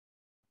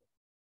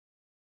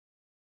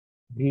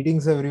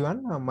Greetings,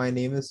 everyone. My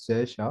name is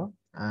Jay Shah,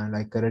 and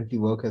I currently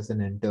work as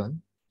an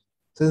intern.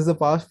 Since the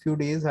past few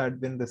days, I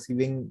had been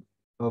receiving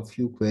a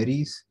few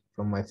queries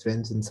from my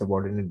friends in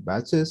subordinate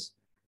batches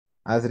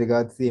as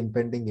regards the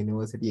impending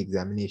university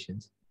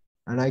examinations,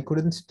 and I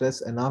couldn't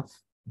stress enough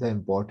the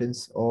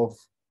importance of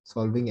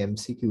solving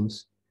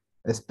MCQs,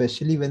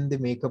 especially when they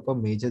make up a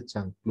major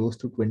chunk, close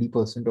to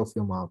 20% of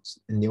your marks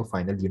in your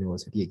final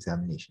university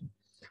examination.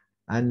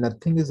 And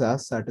nothing is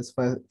as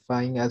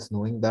satisfying as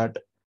knowing that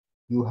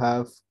you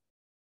have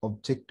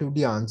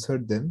objectively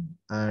answered them,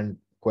 and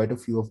quite a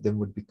few of them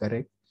would be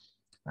correct.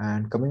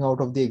 And coming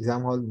out of the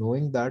exam hall,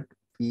 knowing that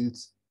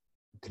feels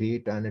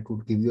great, and it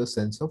would give you a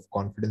sense of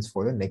confidence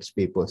for your next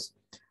papers.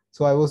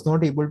 So I was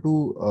not able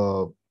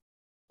to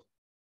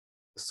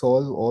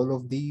solve all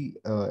of the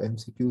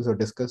MCQs or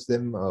discuss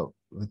them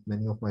with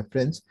many of my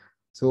friends.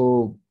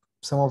 So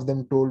some of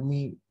them told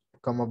me to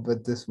come up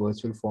with this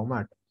virtual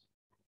format.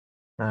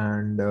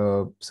 And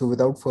so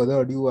without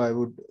further ado, I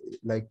would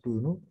like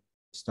to,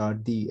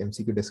 start the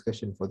MCQ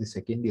discussion for the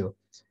second year.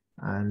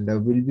 And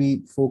we'll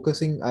be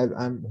focusing,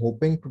 I'm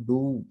hoping to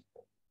do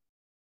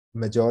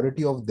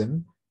majority of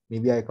them.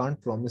 Maybe I can't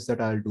promise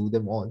that I'll do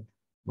them all,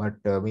 but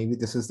maybe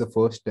this is the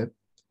first step.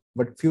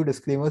 But few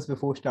disclaimers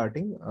before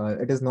starting.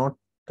 It is not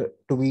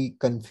to be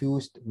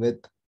confused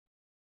with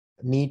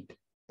NEET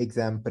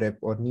exam prep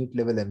or NEET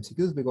level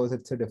MCQs, because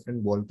it's a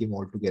different ball game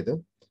altogether.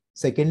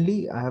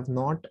 Secondly, I have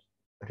not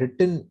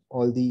written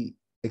all the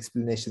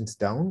explanations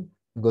down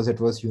because it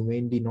was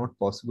humanly not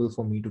possible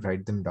for me to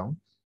write them down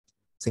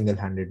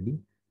single-handedly.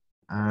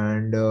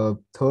 And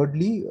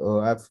thirdly,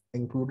 I've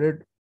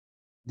included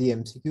the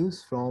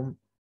MCQs from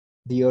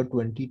the year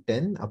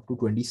 2010 up to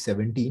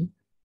 2017.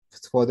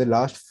 For the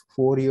last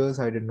 4 years,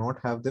 I did not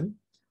have them.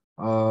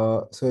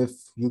 So if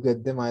you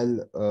get them,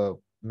 I'll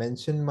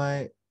mention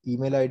my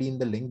email ID in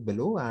the link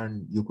below,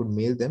 and you could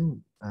mail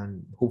them,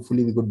 and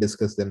hopefully we could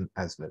discuss them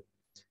as well.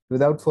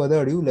 Without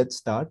further ado, let's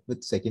start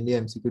with second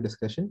year MCQ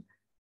discussion.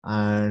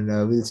 And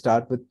we'll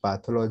start with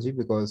pathology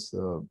because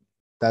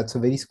that's a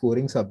very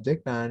scoring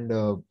subject, and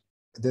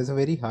there's a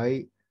very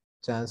high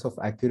chance of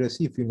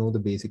accuracy if you know the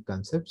basic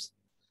concepts.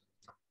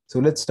 So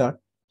let's start.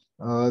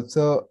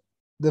 So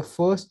the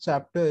first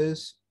chapter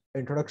is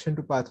Introduction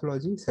to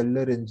Pathology,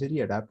 Cellular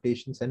Injury,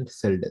 Adaptations, and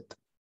Cell Death.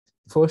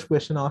 First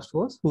question asked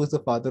was, who is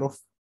the father of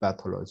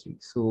pathology?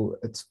 So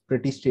it's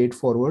pretty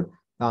straightforward.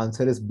 The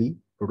answer is B,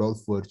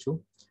 Rudolf Virchow.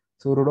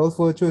 So Rudolf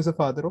Virchow is the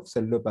father of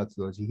cellular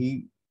pathology.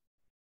 He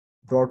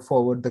brought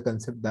forward the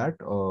concept that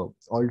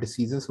all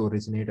diseases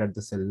originate at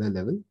the cellular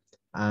level,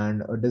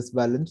 and a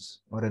disbalance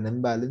or an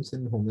imbalance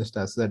in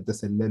homeostasis at the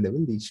cellular level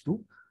leads to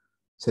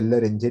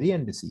cellular injury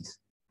and disease.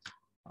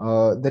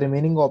 The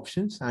remaining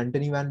options,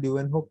 Antony van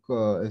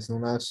Leeuwenhoek is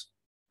known as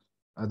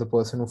the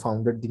person who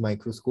founded the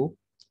microscope.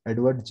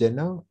 Edward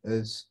Jenner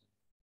is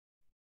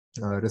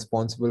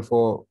responsible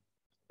for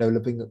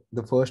developing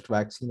the first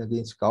vaccine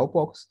against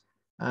cowpox,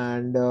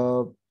 and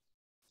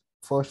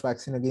first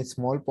vaccine against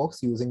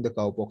smallpox using the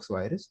cowpox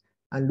virus.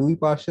 And Louis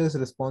Pasteur is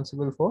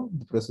responsible for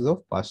the process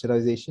of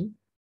pasteurization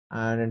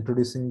and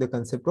introducing the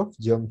concept of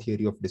germ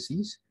theory of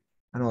disease,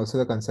 and also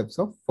the concepts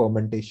of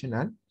fermentation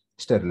and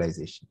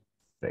sterilization.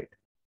 Right.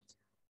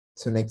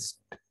 So next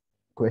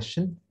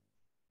question.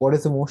 What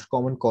is the most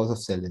common cause of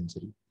cell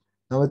injury?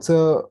 Now it's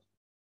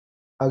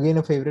again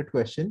a favorite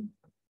question,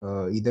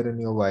 either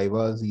in your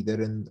vivas,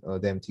 either in the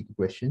MCQ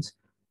questions.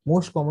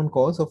 Most common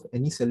cause of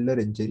any cellular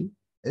injury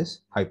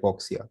is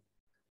hypoxia,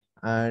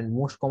 and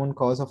most common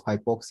cause of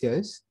hypoxia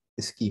is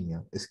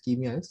ischemia.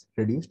 Ischemia is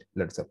reduced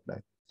blood supply.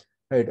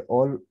 Right.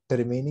 All the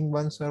remaining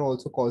ones are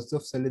also causes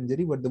of cell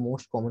injury, but the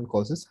most common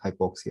cause is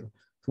hypoxia.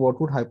 So what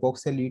would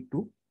hypoxia lead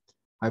to?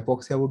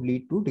 Hypoxia would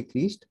lead to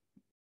decreased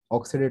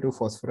oxidative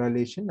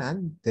phosphorylation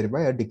and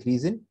thereby a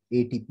decrease in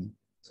ATP.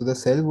 So the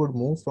cell would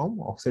move from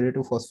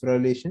oxidative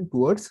phosphorylation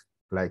towards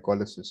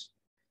glycolysis.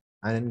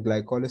 And in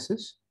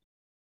glycolysis,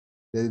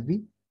 there will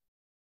be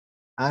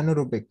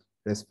anaerobic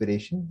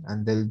respiration,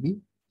 and there will be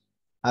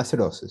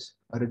acidosis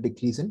or a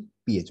decrease in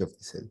pH of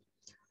the cell.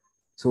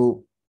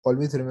 So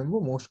always remember,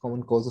 most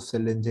common cause of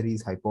cell injury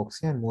is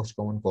hypoxia, and most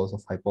common cause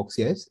of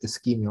hypoxia is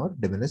ischemia or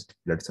diminished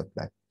blood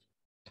supply.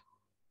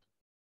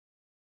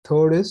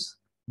 Third is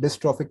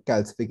dystrophic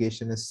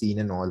calcification is seen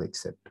in all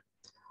except.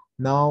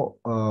 Now,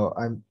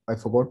 I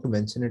forgot to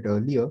mention it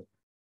earlier.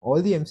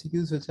 All the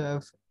MCQs which I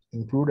have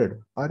included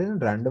are in a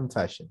random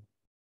fashion.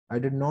 I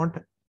did not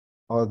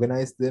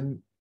organize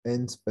them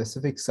in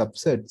specific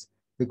subsets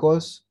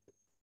because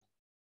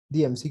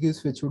the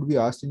MCQs which would be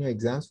asked in your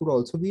exams would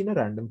also be in a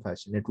random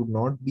fashion. It would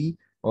not be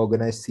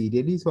organized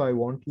serially. So I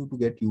want you to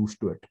get used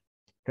to it,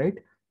 right?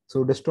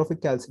 So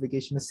dystrophic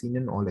calcification is seen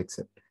in all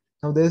except.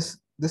 Now there's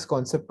this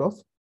concept of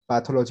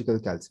pathological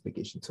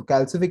calcification. So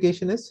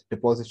calcification is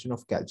deposition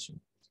of calcium.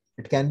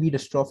 It can be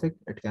dystrophic,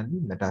 it can be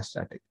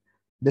metastatic.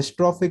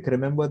 Dystrophic,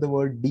 remember the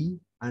word D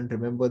and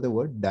remember the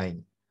word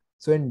dying.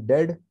 So in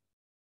dead,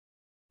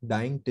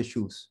 dying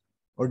tissues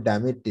or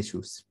damaged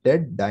tissues,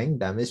 dead, dying,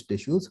 damaged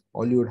tissues,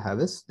 all you would have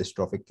is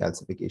dystrophic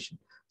calcification.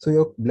 So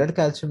your blood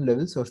calcium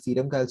levels or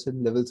serum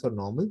calcium levels are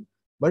normal,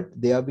 but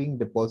they are being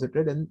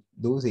deposited in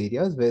those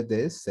areas where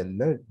there is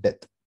cellular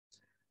death.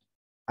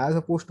 As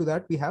opposed to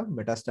that, we have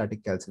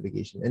metastatic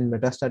calcification. In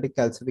metastatic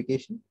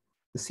calcification,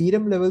 the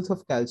serum levels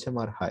of calcium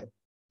are high.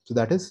 So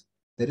that is,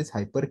 there is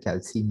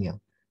hypercalcemia.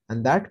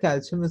 And that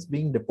calcium is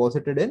being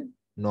deposited in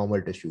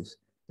normal tissues.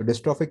 So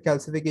dystrophic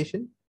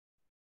calcification,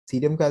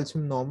 serum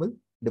calcium normal,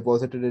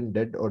 deposited in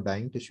dead or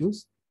dying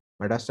tissues.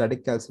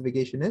 Metastatic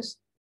calcification is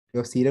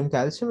your serum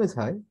calcium is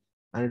high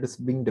and it is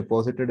being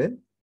deposited in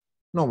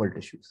normal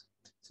tissues.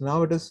 So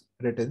now it is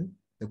written,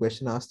 the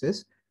question asked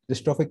is,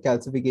 dystrophic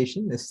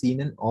calcification is seen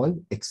in all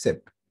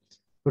except.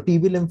 So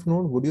TB lymph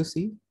node, would you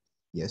see?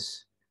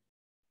 Yes.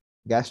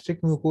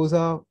 Gastric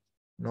mucosa,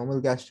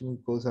 normal gastric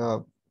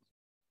mucosa,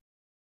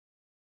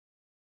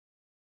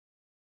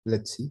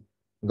 let's see,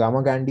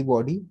 gamma Gandhi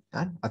body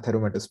and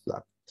atheromatous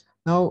plaque.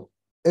 Now,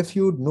 if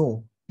you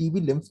know,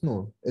 TB lymph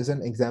node is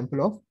an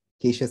example of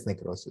caseous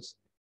necrosis.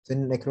 So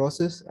in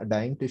necrosis, a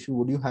dying tissue,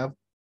 would you have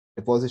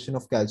deposition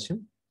of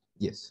calcium?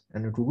 Yes,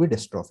 and it would be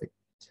dystrophic.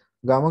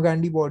 Gamma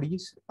Gandhi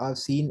bodies are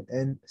seen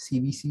in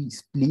CVC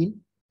spleen.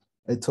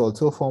 It's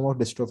also a form of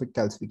dystrophic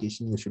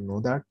calcification. You should know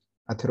that.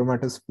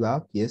 Atheromatous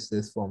plaque, yes,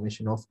 there's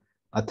formation of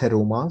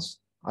atheromas.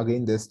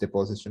 Again, there's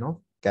deposition of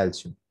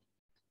calcium,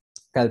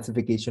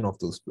 calcification of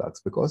those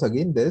plaques, because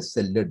again, there's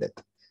cellular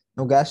death.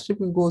 Now, gastric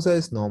mucosa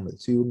is normal,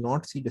 so you would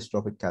not see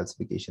dystrophic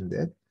calcification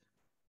there.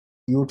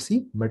 You would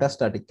see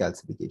metastatic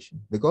calcification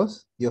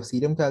because your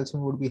serum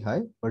calcium would be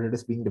high, but it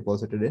is being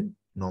deposited in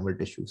normal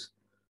tissues.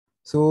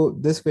 So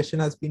this question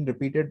has been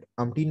repeated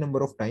umpteen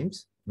number of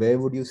times. Where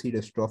would you see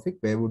dystrophic?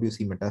 Where would you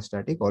see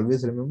metastatic?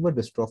 Always remember,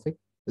 dystrophic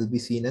will be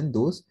seen in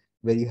those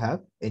where you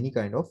have any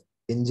kind of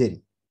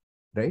injury,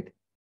 right?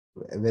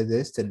 Where there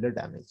is cellular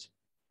damage.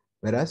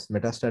 Whereas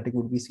metastatic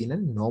would be seen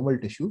in normal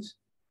tissues,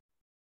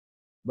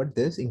 but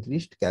there's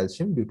increased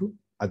calcium due to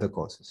other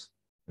causes,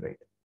 right?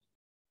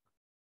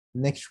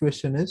 Next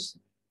question is,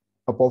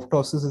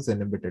 apoptosis is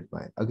inhibited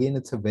by. Again,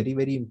 it's a very,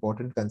 very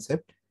important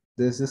concept.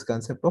 There's this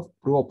concept of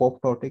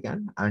pro-apoptotic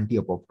and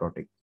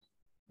anti-apoptotic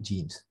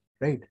genes,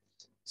 right?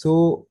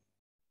 So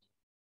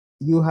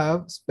you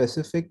have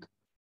specific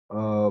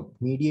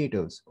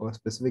mediators or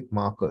specific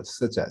markers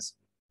such as,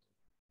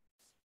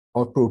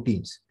 or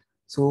proteins.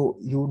 So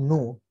you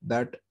know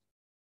that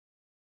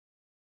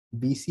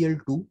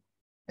BCL2,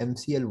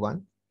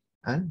 MCL1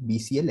 and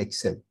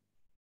BCLXL,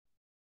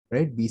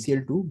 right?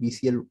 BCL2,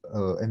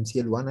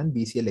 MCL1 and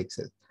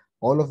BCLXL.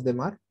 All of them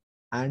are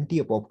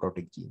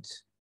anti-apoptotic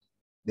genes.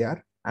 They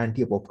are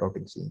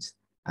anti-apoptotic genes.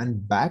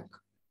 And BAC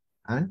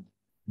and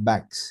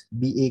BAX,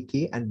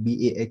 BAK and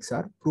BAX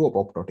are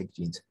pro-apoptotic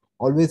genes.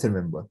 Always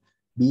remember,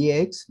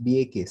 BAX,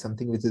 BAK,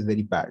 something which is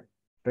very bad,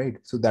 right?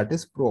 So that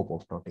is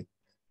pro-apoptotic.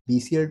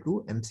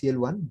 BCL2,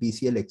 MCL1,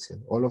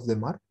 BCLXL, all of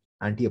them are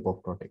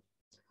anti-apoptotic.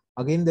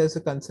 Again, there's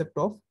a concept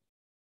of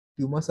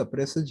tumor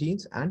suppressor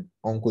genes and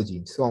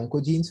oncogenes. So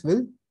oncogenes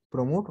will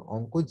promote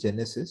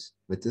oncogenesis,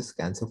 which is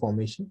cancer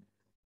formation.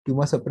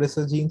 Tumor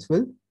suppressor genes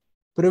will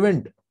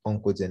prevent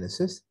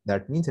oncogenesis.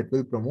 That means it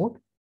will promote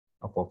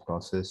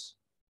apoptosis,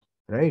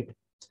 right?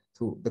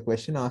 So the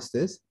question asked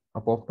is,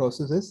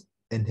 apoptosis is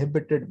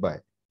inhibited by.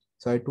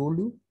 So I told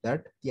you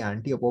that the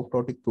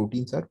anti-apoptotic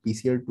proteins are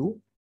BCL2,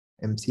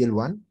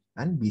 MCL1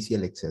 and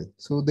BCLXL.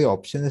 So the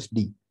option is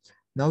D.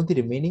 Now the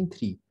remaining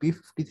three,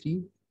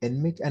 P53,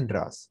 NMYC and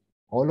RAS,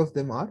 all of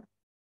them are,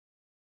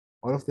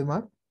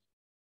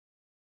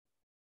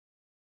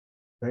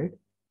 right?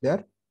 They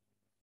are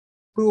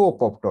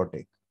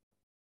pro-apoptotic.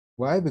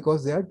 Why?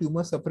 Because they are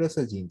tumor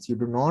suppressor genes. You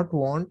do not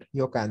want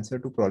your cancer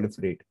to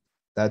proliferate.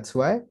 That's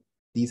why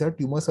these are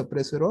tumor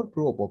suppressor or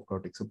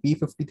pro-apoptotic. So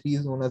P53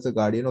 is known as the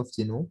guardian of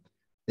genome.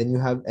 Then you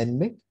have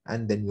NMYC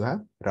and then you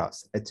have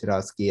RAS,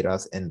 HRAS,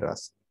 KRAS,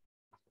 NRAS,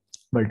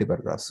 multiple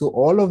RAS. So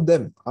all of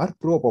them are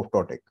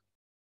pro-apoptotic,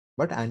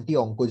 but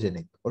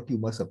anti-oncogenic or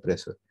tumor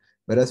suppressor.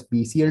 Whereas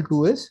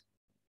BCL2 is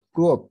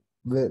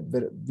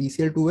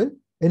BCL2 will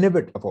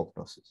inhibit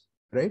apoptosis,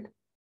 right?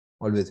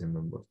 Always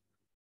remember.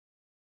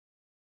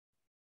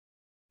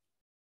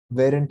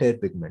 Wear and tear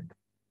pigment.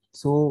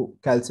 So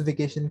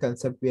calcification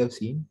concept we have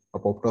seen,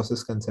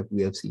 apoptosis concept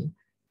we have seen,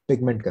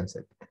 pigment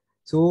concept.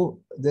 So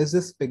there's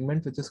this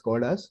pigment which is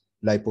called as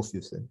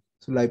lipofuscin.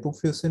 So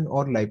lipofuscin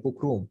or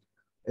lipochrome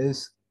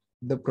is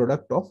the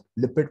product of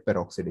lipid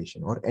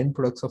peroxidation or end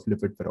products of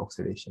lipid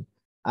peroxidation.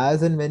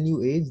 As and when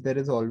you age, there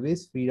is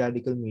always free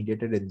radical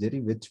mediated injury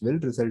which will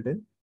result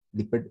in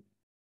lipid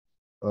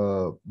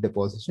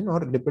deposition or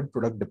lipid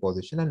product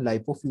deposition, and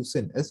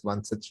lipofuscin is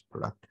one such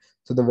product.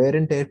 So the wear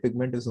and tear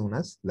pigment is known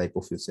as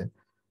lipofuscin.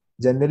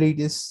 Generally, it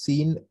is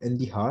seen in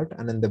the heart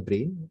and in the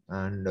brain,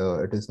 and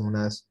it is known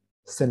as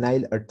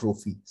senile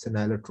atrophy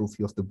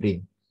of the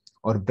brain,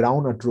 or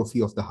brown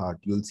atrophy of the heart.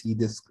 You'll see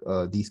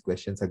these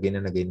questions again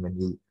and again when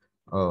you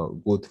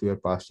go through your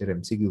past year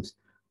MCQs.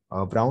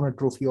 Brown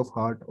atrophy of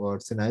heart or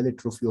senile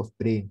atrophy of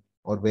brain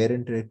or wear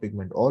and tear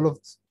pigment. All of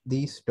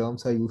these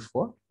terms are used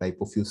for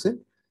lipofuscin,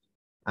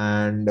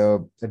 and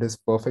it is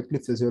perfectly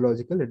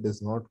physiological. It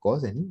does not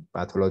cause any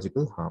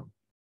pathological harm,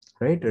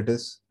 right? It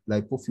is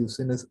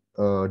lipofuscin is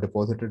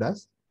deposited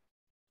as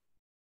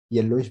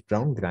yellowish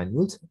brown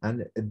granules,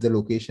 and the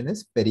location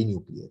is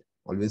perinuclear.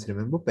 Always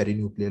remember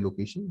perinuclear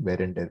location,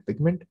 wear and tear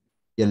pigment,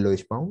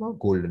 yellowish brown or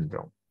golden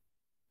brown.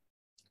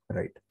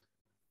 Right.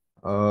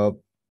 Uh,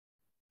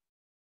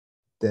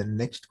 the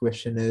next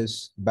question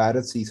is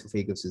Barrett's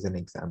esophagus is an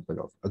example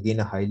of, again,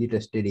 a highly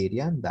tested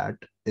area, and that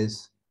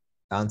is,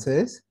 the answer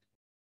is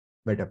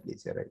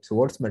metaplasia, right? So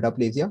what's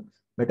metaplasia?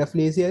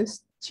 Metaplasia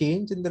is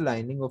change in the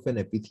lining of an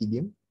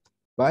epithelium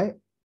by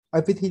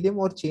epithelium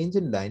or change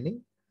in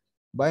lining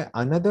by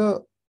another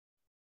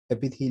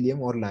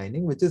epithelium or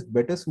lining which is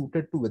better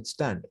suited to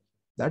withstand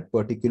that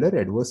particular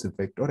adverse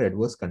effect or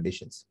adverse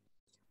conditions.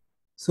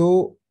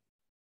 So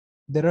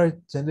there are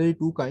generally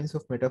two kinds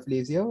of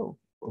metaplasia.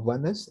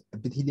 One is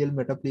epithelial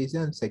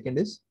metaplasia and second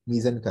is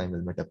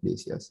mesenchymal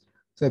metaplasias.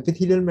 So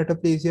epithelial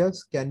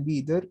metaplasias can be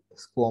either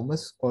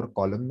squamous or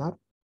columnar.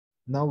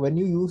 Now, when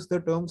you use the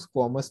term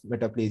squamous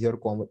metaplasia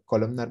or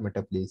columnar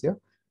metaplasia,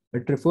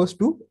 it refers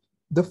to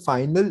the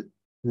final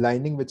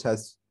lining which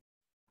has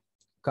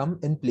come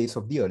in place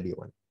of the earlier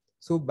one.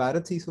 So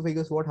Barrett's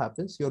esophagus, what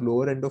happens? Your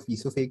lower end of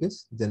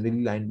esophagus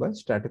generally lined by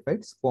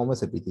stratified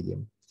squamous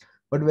epithelium.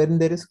 But when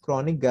there is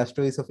chronic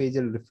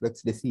gastroesophageal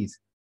reflux disease,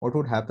 what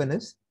would happen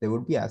is there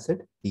would be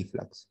acid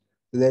reflux.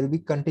 So there will be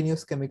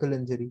continuous chemical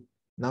injury.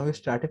 Now your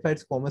stratified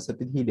squamous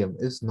epithelium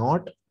is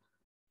not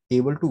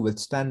able to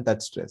withstand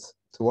that stress.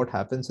 So what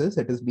happens is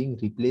it is being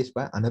replaced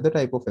by another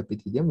type of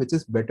epithelium which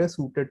is better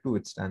suited to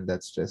withstand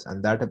that stress.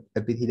 And that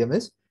epithelium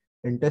is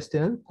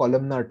intestinal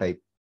columnar type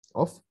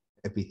of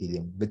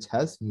epithelium, which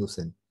has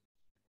mucin.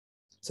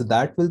 So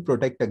that will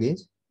protect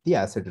against the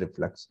acid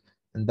reflux.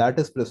 And that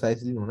is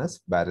precisely known as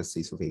Barrett's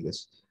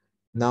esophagus.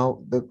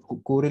 Now, the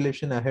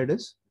correlation ahead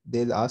is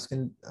they'll ask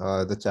in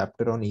the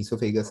chapter on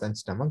esophagus and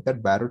stomach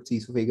that Barrett's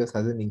esophagus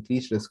has an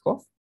increased risk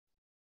of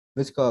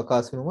which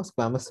carcinoma,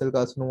 squamous cell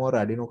carcinoma or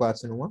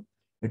adenocarcinoma?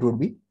 It would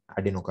be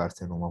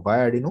adenocarcinoma.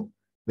 Why adeno?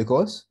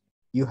 Because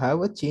you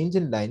have a change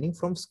in lining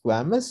from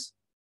squamous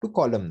to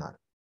columnar,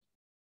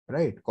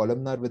 right?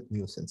 Columnar with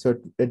mucin. So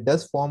it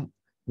does form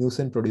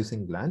mucin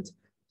producing glands.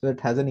 So it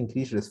has an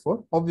increased risk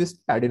for obviously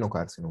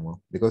adenocarcinoma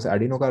because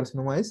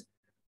adenocarcinoma is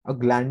a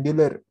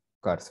glandular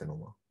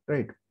carcinoma,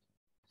 right?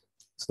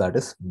 So that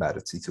is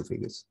Barrett's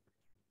esophagus.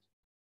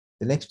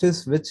 The next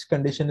is which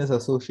condition is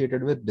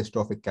associated with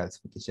dystrophic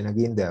calcification.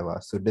 Again, they have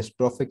asked. So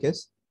dystrophic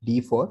is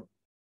D for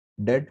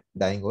dead,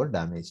 dying, or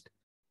damaged.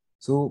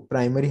 So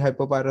primary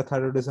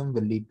hyperparathyroidism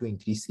will lead to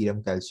increased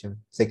serum calcium.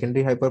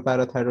 Secondary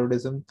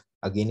hyperparathyroidism,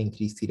 again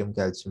increased serum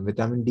calcium.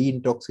 Vitamin D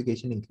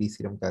intoxication, increased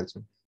serum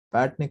calcium.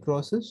 Fat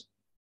necrosis,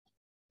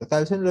 the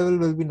calcium level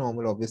will be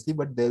normal, obviously,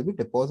 but there will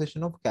be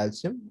deposition of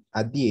calcium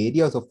at the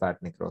areas of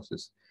fat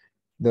necrosis.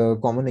 The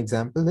common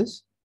example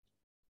is,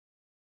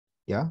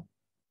 yeah,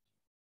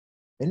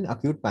 in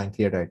acute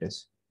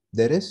pancreatitis,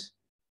 there is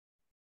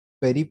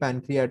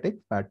peripancreatic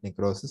fat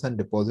necrosis and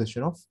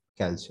deposition of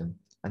calcium.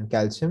 And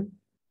calcium,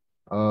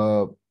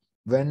 uh,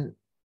 when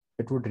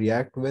it would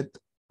react with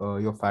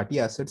your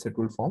fatty acids, it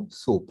will form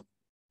soap,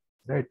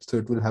 right? So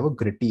it will have a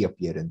gritty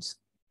appearance,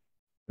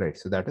 right?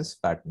 So that is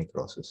fat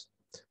necrosis.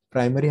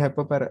 Primary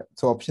hyperpara.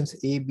 So options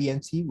A, B,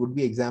 and C would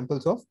be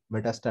examples of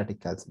metastatic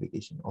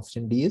calcification.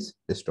 Option D is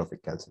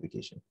dystrophic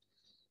calcification.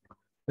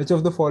 Which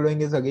of the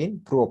following is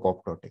again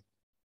pro-apoptotic?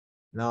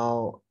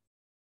 Now,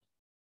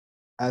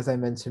 as I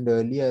mentioned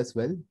earlier as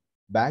well,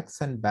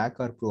 BACs and BAC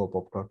are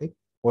pro-apoptotic.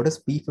 What is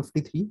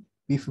P53?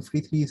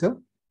 P53 is a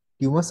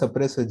tumor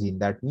suppressor gene.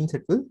 That means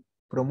it will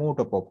promote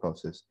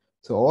apoptosis.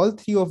 So all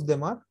three of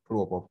them are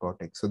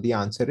pro-apoptotic. So the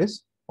answer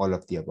is all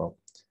of the above.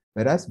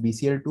 Whereas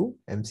BCL2,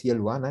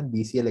 MCL1, and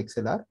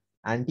BCLXL are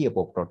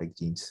anti-apoptotic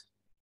genes,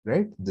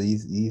 right?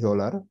 These all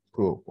are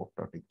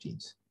pro-apoptotic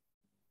genes.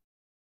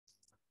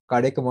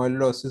 Cardiac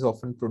amyloidosis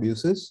often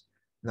produces.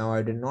 Now,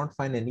 I did not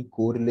find any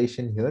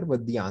correlation here,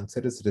 but the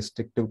answer is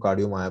restrictive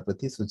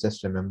cardiomyopathy. So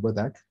just remember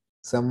that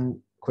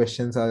some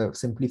questions are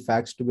simply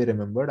facts to be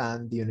remembered,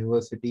 and the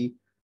university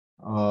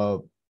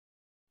of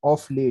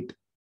late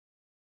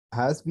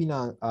has been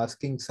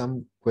asking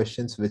some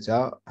questions which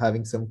are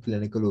having some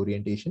clinical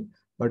orientation,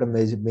 but a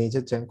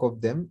major chunk of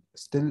them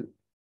still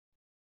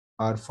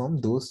are from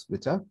those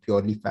which are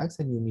purely facts,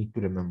 and you need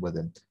to remember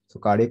them. So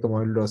cardiac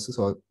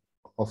amyloidosis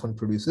often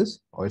produces,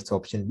 or it's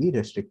option B,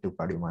 restrictive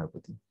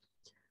cardiomyopathy.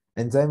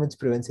 Enzyme which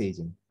prevents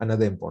aging,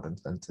 another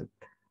important concept.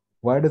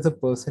 Why does a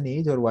person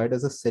age or why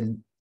does a cell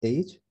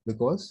age?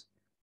 Because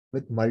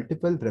with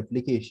multiple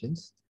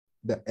replications,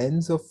 the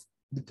ends of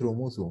the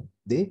chromosome,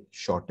 they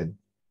shorten.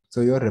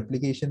 So your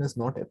replication is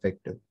not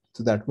effective.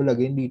 So that will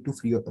again lead to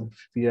free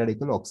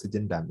radical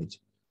oxygen damage.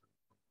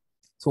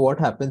 So what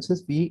happens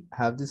is we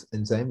have this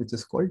enzyme which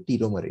is called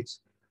telomerase.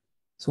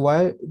 So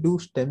why do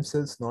stem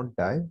cells not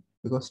die?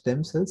 Because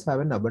stem cells have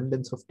an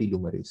abundance of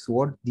telomerase. So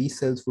what these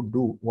cells would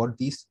do, what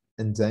these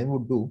enzyme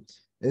would do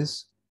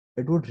is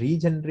it would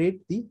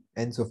regenerate the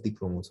ends of the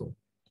chromosome,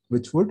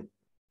 which would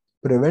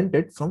prevent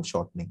it from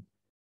shortening.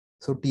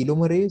 So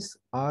telomerase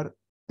are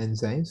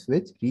enzymes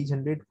which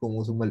regenerate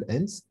chromosomal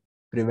ends,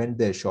 prevent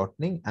their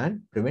shortening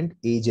and prevent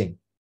aging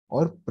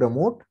or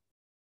promote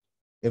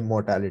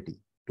immortality.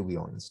 to be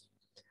honest.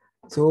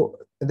 So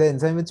the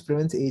enzyme which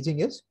prevents aging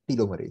is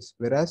telomerase,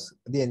 whereas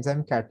the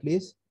enzyme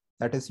catalase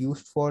that is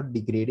used for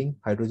degrading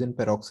hydrogen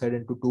peroxide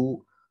into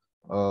two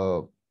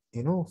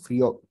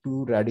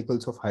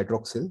radicals of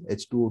hydroxyl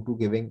H2O2,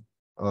 giving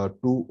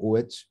two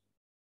OH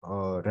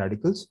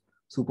radicals.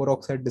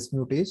 Superoxide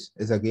dismutase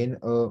is again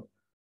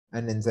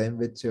an enzyme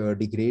which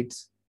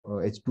degrades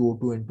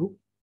H2O2 into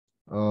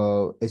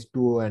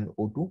H2O and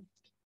O2.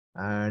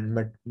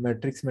 And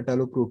matrix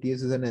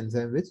metalloprotease is an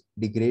enzyme which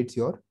degrades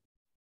your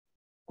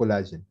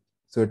collagen.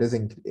 So it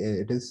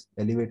is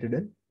elevated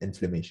in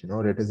inflammation,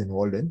 or it is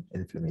involved in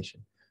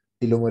inflammation.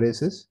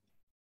 Telomerase is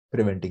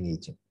preventing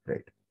aging,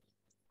 right?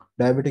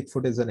 Diabetic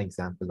foot is an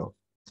example of.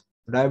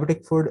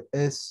 Diabetic foot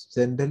is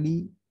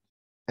generally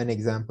an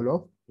example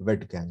of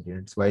wet gangrene.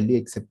 It's widely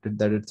accepted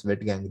that it's wet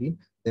gangrene.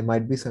 There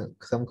might be some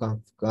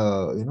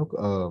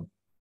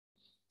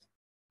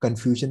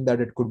confusion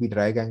that it could be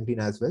dry gangrene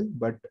as well,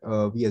 but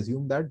we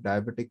assume that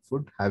diabetic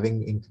foot,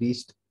 having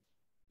increased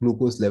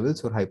glucose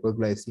levels or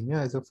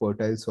hyperglycemia, is a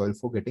fertile soil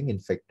for getting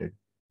infected.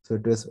 So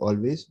it is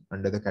always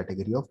under the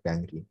category of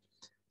gangrene.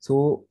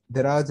 So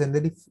there are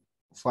generally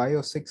 5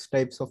 or 6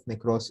 types of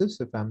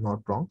necrosis, if I'm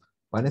not wrong.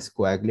 One is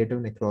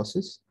coagulative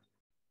necrosis.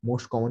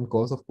 Most common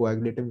cause of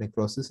coagulative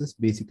necrosis is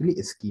basically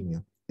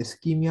ischemia.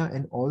 Ischemia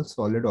in all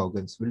solid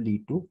organs will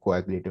lead to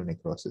coagulative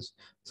necrosis.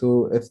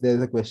 So if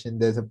there's a question,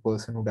 there's a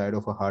person who died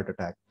of a heart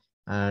attack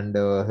and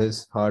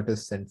his heart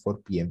is sent for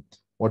PM,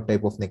 what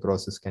type of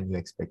necrosis can you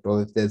expect?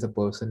 Or if there's a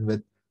person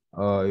with,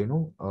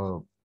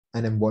 an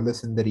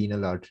embolus in the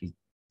renal artery,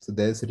 so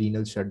there's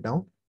renal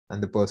shutdown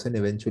and the person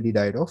eventually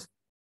died of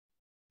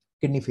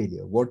kidney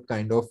failure, what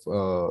kind of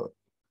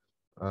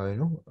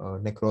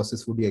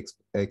necrosis would you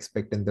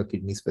expect in the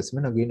kidney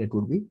specimen? Again, it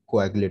would be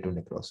coagulative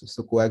necrosis.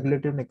 So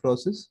coagulative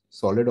necrosis,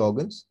 solid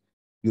organs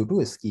due to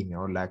ischemia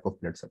or lack of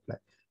blood supply.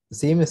 The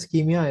same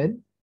ischemia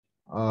in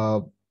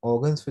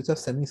organs which are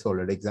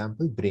semi-solid,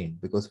 example brain,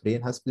 because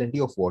brain has plenty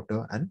of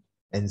water and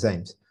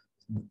enzymes.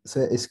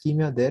 So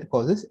ischemia there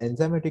causes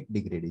enzymatic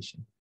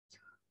degradation.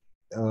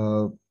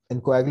 In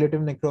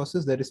coagulative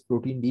necrosis, there is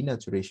protein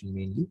denaturation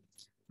mainly,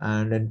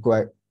 and in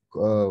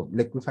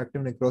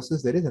liquefactive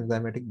necrosis, there is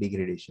enzymatic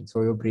degradation.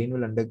 So your brain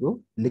will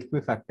undergo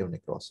liquefactive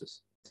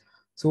necrosis.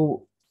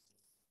 So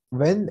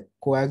when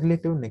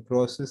coagulative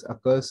necrosis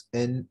occurs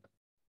in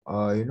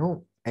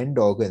end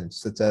organs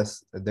such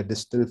as the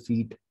distal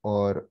feet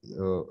or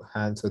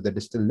hands or the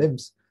distal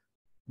limbs,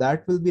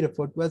 that will be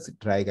referred to as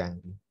dry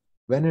gangrene.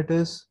 When it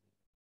is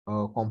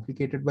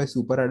complicated by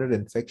superadded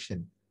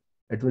infection,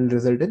 it will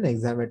result in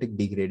enzymatic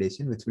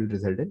degradation, which will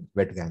result in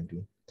wet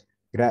gangrene.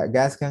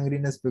 Gas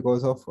gangrene is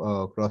because of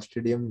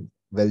Clostridium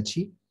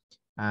welchi,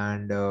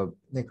 and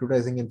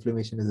necrotizing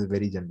inflammation is a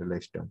very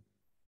generalized term,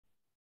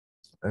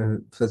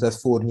 such as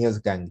Fournier's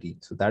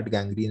gangrene. So that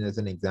gangrene is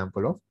an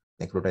example of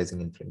necrotizing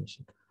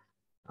inflammation.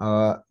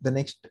 The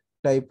next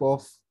type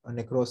of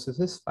necrosis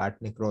is fat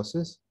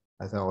necrosis,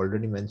 as I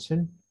already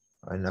mentioned,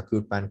 in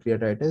acute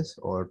pancreatitis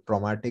or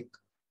traumatic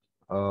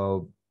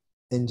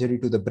injury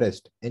to the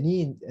breast.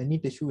 Any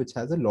tissue which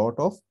has a lot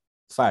of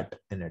fat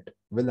in it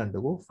will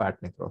undergo fat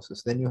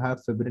necrosis. Then you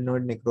have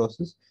fibrinoid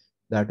necrosis,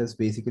 that is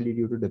basically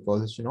due to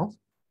deposition of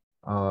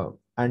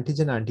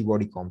antigen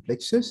antibody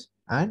complexes,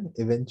 and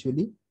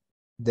eventually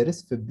there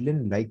is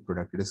fibrin-like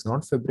product. It is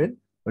not fibrin,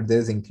 but there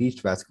is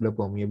increased vascular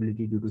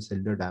permeability due to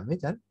cellular damage,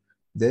 and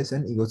there's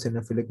an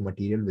eosinophilic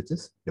material which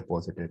is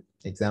deposited.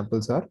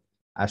 Examples are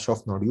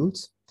Aschoff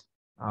nodules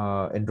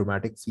in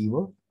rheumatic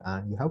fever,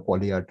 and you have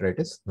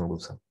polyarteritis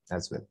nodosa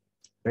as well,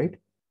 right?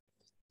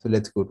 So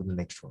let's go to the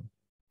next one.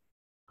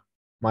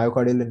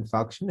 Myocardial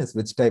infarction is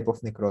which type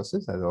of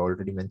necrosis? As I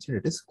already mentioned,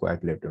 it is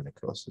coagulative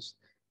necrosis.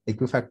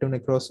 Liquefactive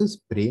necrosis,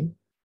 brain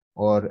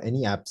or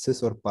any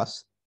abscess or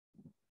pus,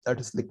 that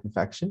is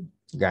liquefaction.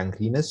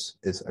 Gangrenous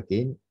is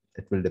again,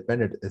 it will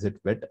depend, is it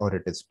wet or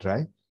it is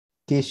dry.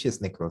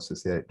 Caseous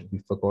necrosis, yeah, we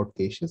forgot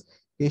caseous.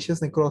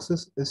 Caseous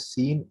necrosis is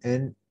seen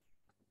in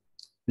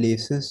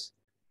places,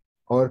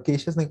 or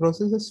caseous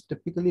necrosis is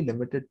typically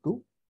limited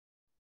to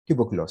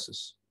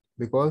tuberculosis,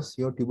 because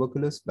your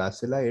tuberculous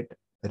bacilli, it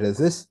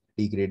resists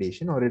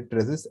degradation or it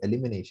resists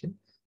elimination.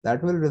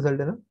 That will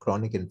result in a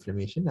chronic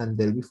inflammation, and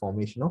there will be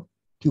formation of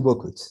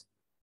tubercles,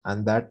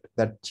 and that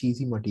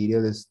cheesy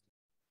material is,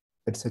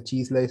 it's a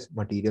cheese-like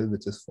material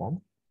which is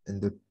formed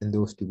in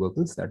those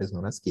tubercles, that is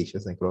known as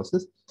caseous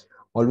necrosis.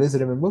 Always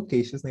remember,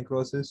 caseous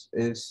necrosis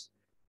is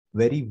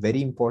very,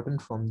 very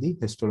important from the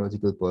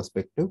histological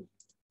perspective.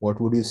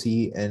 What would you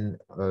see in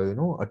a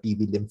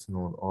TB lymph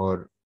node,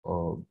 or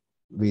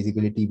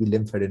basically TB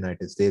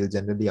lymphadenitis? They'll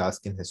generally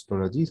ask in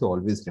histology, so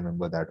always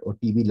remember that. Or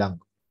TB lung,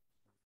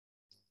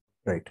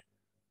 right?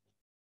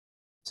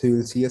 So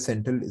you'll see a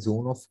central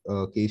zone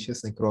of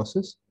caseous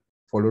necrosis.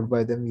 Followed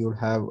by them, you'll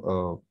have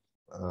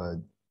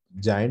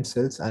giant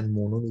cells and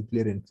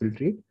mononuclear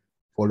infiltrate.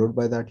 Followed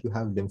by that, you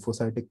have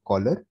lymphocytic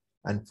collar,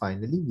 and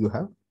finally you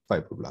have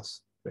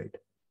fibroblasts, right?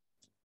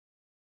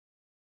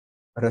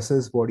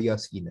 Russell's body are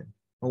seen in.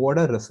 Now, what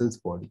are Russell's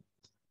body?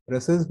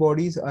 Russell's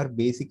bodies are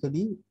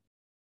basically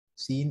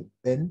seen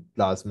in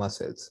plasma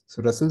cells.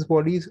 So Russell's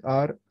bodies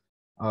are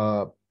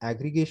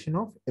aggregation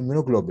of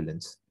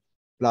immunoglobulins.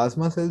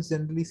 Plasma cells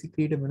generally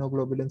secrete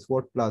immunoglobulins.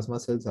 What plasma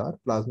cells are?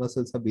 Plasma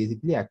cells are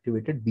basically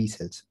activated B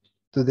cells.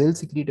 So they'll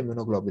secrete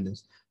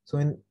immunoglobulins.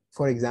 So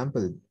for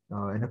example,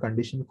 in a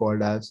condition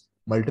called as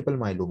multiple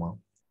myeloma,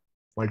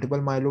 multiple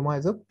myeloma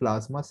is a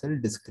plasma cell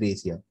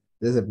dyscrasia.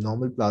 There's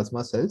abnormal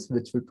plasma cells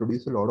which will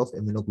produce a lot of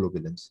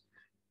immunoglobulins.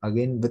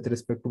 Again, with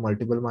respect to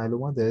multiple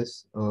myeloma,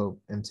 there's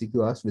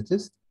MCQ asked, which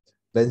is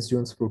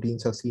Bence-Jones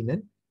proteins are seen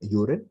in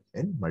urine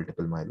in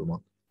multiple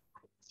myeloma.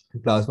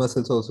 Plasma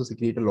cells also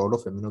secrete a lot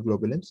of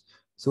immunoglobulins.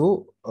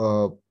 So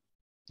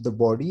the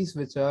bodies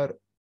which are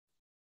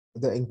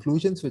the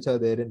inclusions which are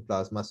there in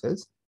plasma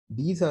cells,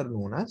 these are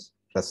known as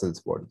Russell's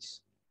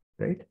bodies,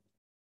 right?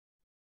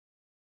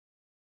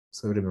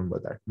 So remember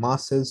that.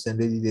 Mast cells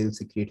generally they'll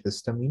secrete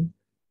histamine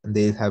and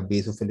they'll have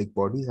basophilic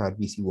bodies.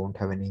 RBC won't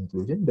have any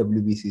inclusion.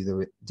 WBC is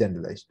a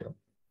generalized term.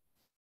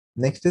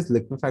 Next is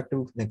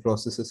liquefactive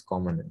necrosis is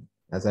common.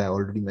 As I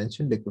already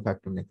mentioned,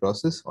 liquefactive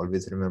necrosis,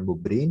 always remember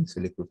brain. So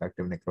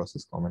liquefactive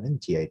necrosis common in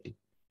GIT.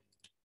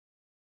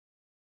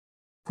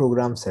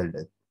 Programmed cell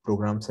death.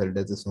 Programmed cell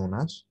death is known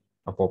as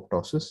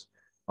apoptosis.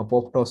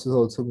 Apoptosis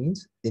also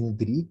means in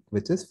Greek,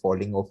 which is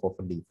falling off of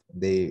a leaf.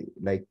 They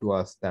like to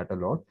ask that a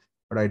lot,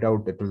 but I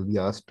doubt it will be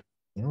asked,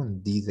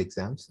 in these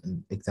exams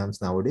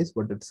nowadays.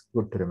 But it's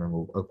good to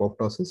remember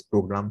apoptosis,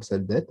 programmed cell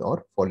death,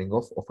 or falling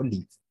off of a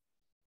leaf.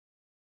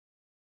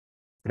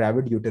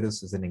 Gravid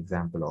uterus is an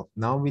example of.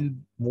 Now we'll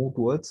move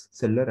towards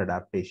cellular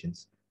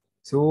adaptations.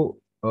 So,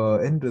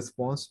 in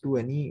response to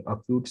any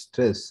acute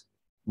stress,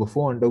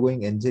 before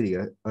undergoing injury,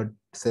 a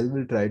cell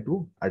will try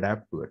to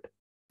adapt to it.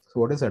 So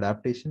what is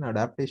adaptation?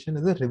 Adaptation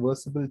is a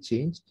reversible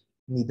change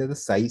in either the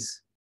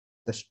size,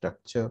 the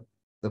structure,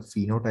 the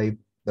phenotype,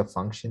 the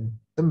function,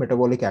 the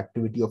metabolic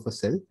activity of a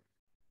cell,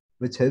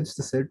 which helps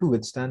the cell to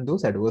withstand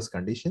those adverse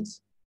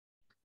conditions,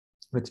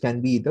 which can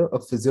be either a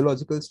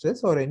physiological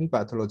stress or any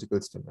pathological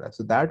stimuli.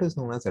 So that is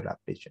known as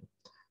adaptation.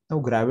 Now,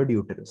 gravid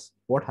uterus.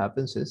 What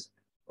happens is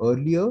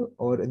earlier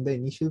or in the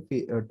initial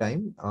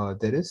time,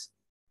 there is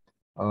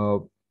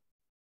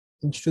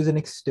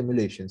introgenic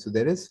stimulation. So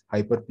there is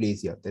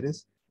hyperplasia. There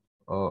is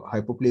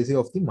hypoplasia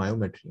of the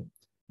myometrium.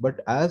 But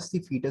as the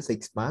fetus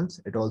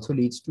expands, it also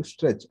leads to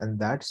stretch, and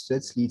that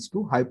stretch leads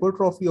to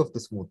hypertrophy of the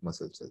smooth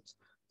muscle cells.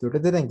 So it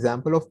is an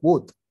example of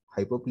both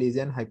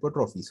hyperplasia and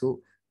hypertrophy.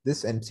 So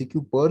this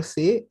MCQ per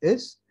se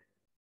is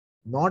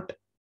not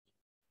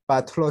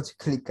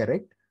pathologically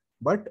correct,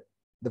 but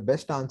the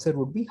best answer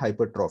would be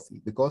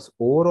hypertrophy, because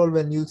overall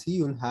when you see,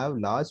 you'll have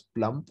large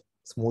plump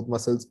smooth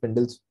muscle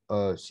spindles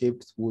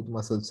shaped smooth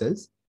muscle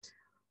cells.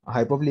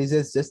 Hypoplasia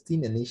is just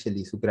seen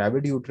initially. So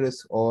gravid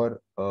uterus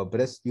or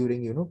breast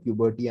during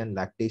puberty and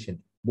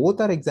lactation, both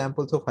are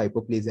examples of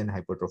hypoplasia and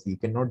hypertrophy. You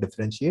cannot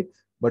differentiate,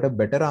 but a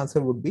better answer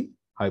would be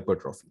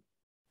hypertrophy.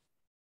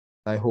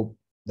 I hope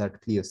that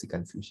clears the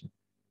confusion.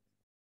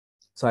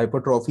 So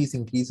hypertrophy is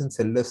increase in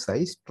cellular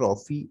size,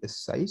 trophy is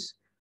size,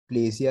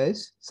 plasia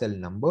is cell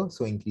number,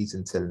 so increase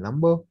in cell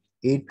number.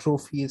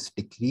 Atrophy is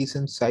decrease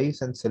in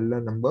size and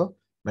cellular number.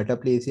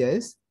 Metaplasia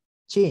is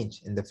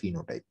change in the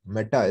phenotype.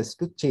 Meta is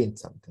to change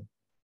something,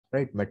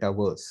 right?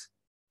 Metaverse.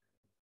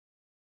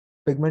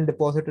 Pigment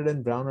deposited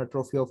in brown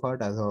atrophy of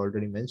heart, as I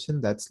already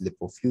mentioned, that's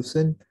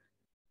lipofuscin,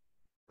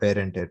 wear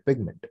and tear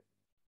pigment.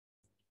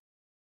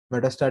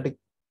 Metastatic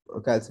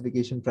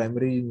calcification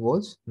primarily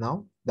involves,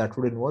 now that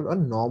would involve a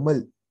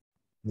normal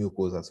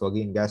mucosa. So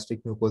again,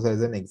 gastric mucosa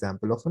is an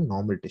example of a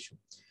normal tissue.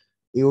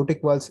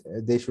 Aortic valves,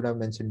 they should have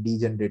mentioned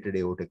degenerated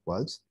aortic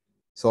valves.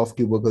 Soft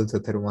tubercles,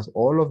 atheromas,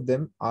 all of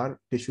them are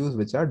tissues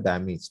which are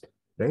damaged,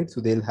 right?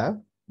 So they'll have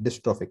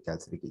dystrophic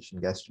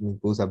calcification. Gastric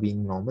mucosa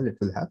being normal, it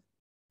will have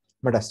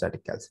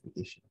metastatic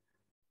calcification.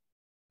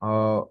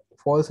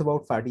 False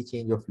about fatty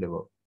change of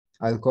liver.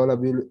 Alcohol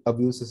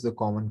abuse is the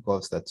common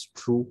cause. That's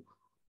true.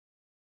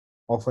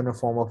 Often a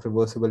form of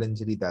reversible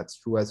injury. That's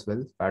true as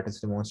well. Fat is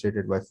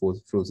demonstrated by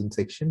frozen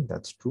section.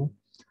 That's true.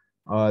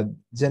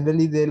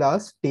 Generally, they'll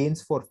ask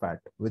stains for fat.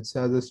 Which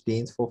are the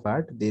stains for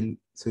fat?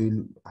 So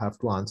you'll have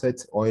to answer.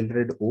 It's oil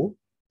red O,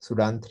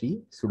 Sudan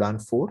 3, Sudan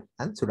 4,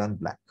 and Sudan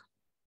black.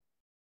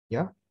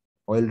 Yeah,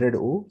 oil red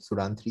O,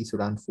 Sudan 3,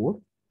 Sudan 4,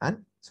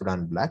 and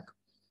Sudan black.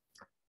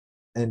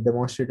 And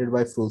demonstrated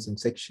by frozen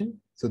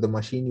section. So the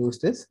machine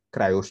used is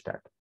cryostat,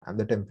 and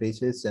the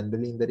temperature is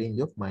generally in the range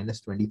of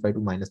 -25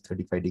 to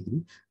 -35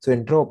 degree. So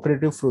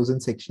intraoperative frozen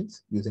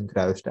sections using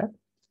cryostat,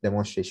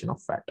 demonstration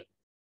of fat.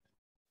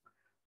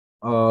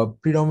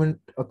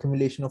 Predominant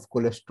accumulation of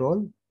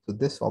cholesterol. So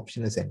this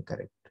option is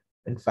incorrect.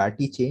 In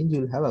fatty change,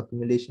 you'll have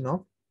accumulation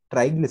of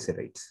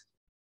triglycerides,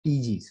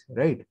 TGs,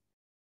 right?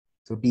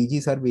 So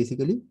TGs are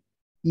basically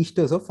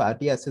esters of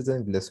fatty acids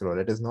and glycerol.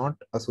 It is not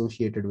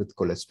associated with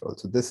cholesterol.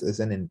 So this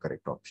is an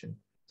incorrect option.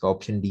 So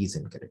option D is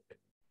incorrect.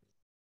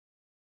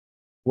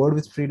 Word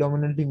which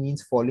predominantly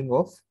means falling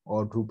off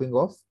or drooping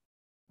off.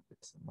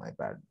 It's my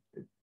bad.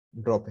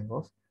 Dropping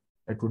off.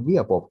 It would be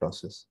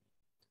apoptosis.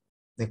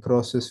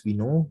 Necrosis, we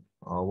know.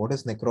 What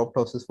is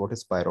necroptosis? What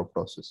is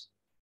pyroptosis?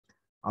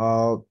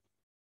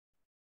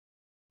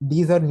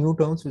 These are new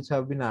terms which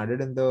have been added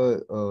in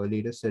the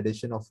latest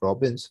edition of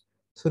Robbins.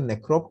 So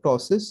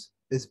necroptosis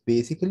is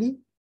basically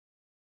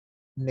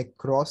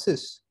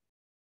necrosis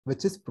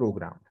which is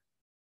programmed.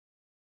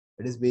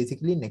 It is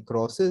basically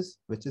necrosis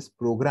which is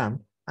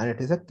programmed, and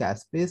it is a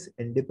caspase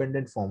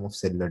independent form of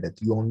cellular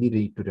death. You only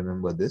need to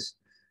remember this.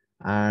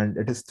 And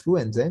it is through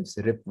enzymes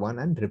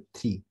RIP1 and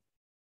RIP3.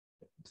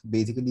 So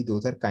basically,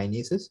 those are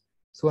kinases.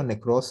 So a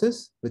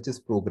necrosis which is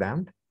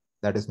programmed,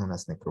 that is known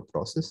as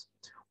necroptosis.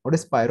 What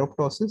is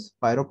pyroptosis?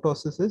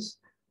 Pyroptosis is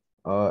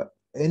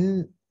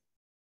in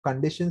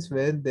conditions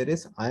where there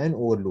is iron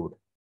overload.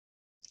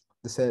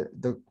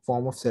 The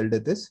form of cell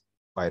death is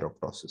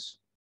pyroptosis.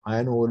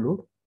 Iron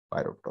overload,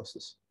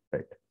 pyroptosis,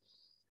 right?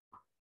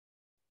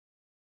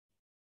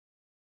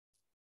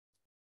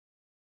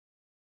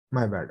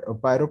 My bad. A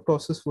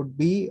pyroptosis would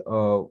be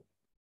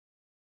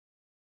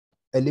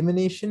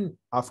elimination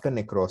after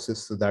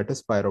necrosis. So that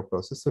is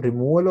pyroptosis. So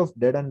removal of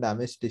dead and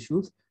damaged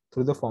tissues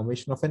through the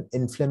formation of an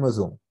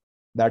inflammasome.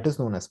 That is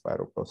known as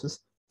pyroptosis.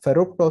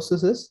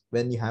 Ferroptosis is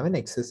when you have an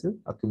excessive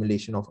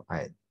accumulation of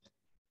iron.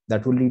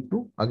 That will lead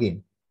to,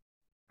 again,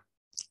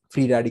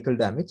 free radical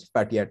damage,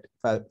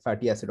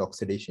 fatty acid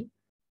oxidation.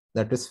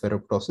 That is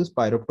ferroptosis.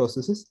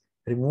 Pyroptosis is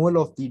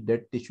removal of the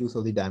dead tissues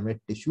or the damaged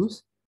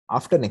tissues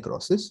after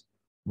necrosis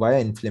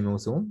via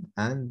inflammasome,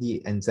 and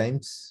the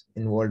enzymes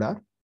involved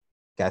are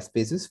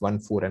caspases 1,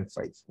 4, and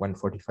 5.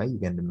 145, you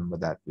can remember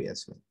that way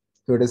as well.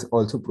 So it is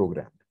also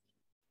programmed.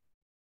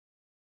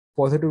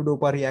 Positive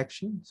DOPA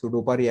reaction. So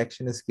DOPA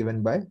reaction is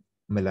given by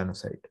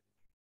melanocyte.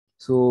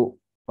 So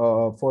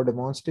for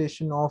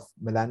demonstration of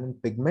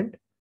melanin pigment,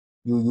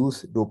 you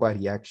use DOPA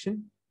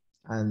reaction.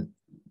 And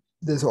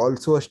there's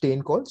also a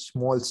stain called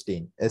small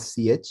stain,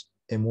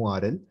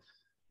 SCHMORL,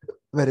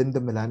 wherein the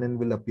melanin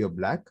will appear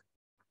black.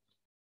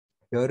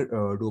 Here,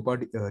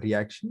 DOPA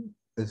reaction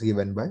is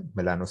given by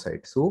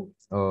melanocyte. So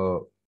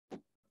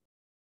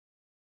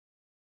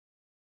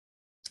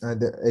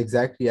the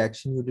exact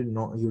reaction you did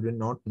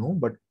not know,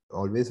 but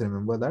always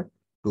remember that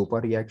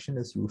DOPA reaction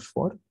is used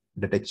for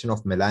detection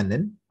of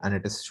melanin, and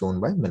it is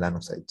shown by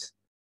melanocytes.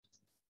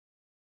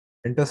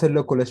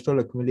 Intercellular cholesterol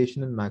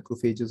accumulation in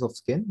macrophages of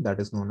skin, that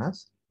is known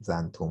as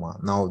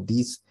xanthoma. Now,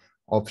 these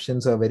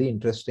options are very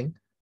interesting.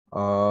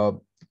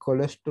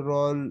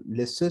 Cholesterol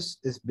lysis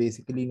is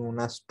basically known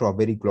as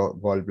strawberry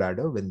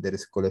gallbladder when there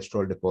is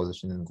cholesterol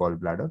deposition in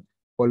gallbladder.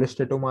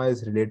 Cholesteatoma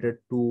is related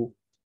to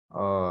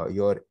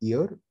your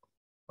ear,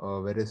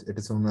 whereas it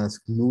is known as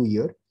glue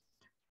ear.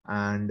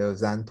 And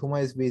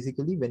xanthoma is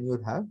basically when you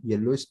have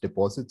yellowish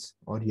deposits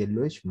or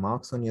yellowish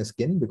marks on your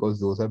skin, because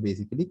those are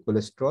basically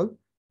cholesterol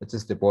which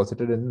is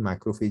deposited in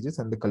macrophages,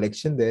 and the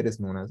collection there is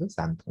known as a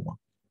xanthoma.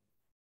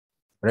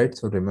 Right?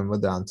 So remember,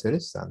 the answer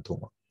is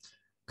xanthoma.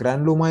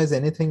 Granuloma is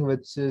anything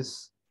which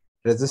is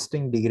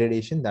resisting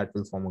degradation, that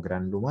will form a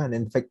granuloma. And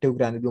infective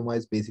granuloma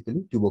is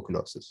basically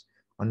tuberculosis.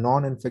 A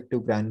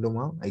non-infective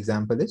granuloma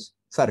example is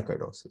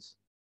sarcoidosis.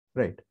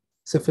 Right?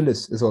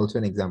 Syphilis is also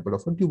an example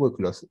of a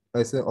tuberculosis.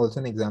 It's also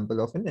an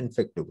example of an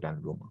infective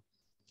granuloma.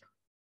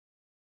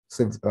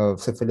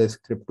 Syphilis,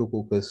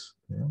 cryptococcus,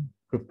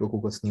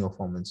 Cryptococcus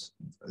neoformans.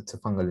 It's a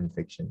fungal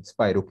infection.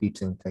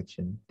 Spirochetes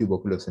infection,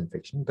 tuberculosis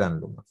infection,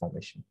 granuloma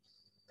formation.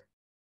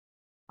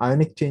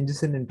 Ionic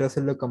changes in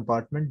intracellular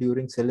compartment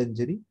during cell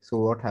injury. So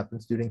what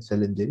happens during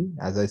cell injury?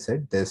 As I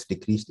said, there's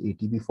decreased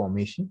ATP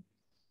formation.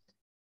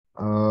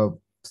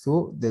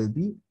 So there'll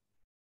be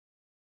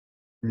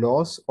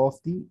loss of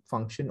the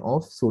function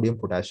of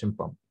sodium-potassium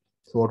pump.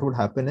 So what would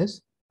happen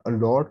is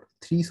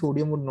 3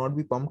 sodium would not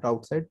be pumped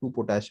outside, 2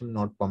 potassium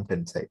not pumped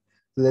inside.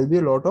 So there'll be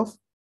a lot of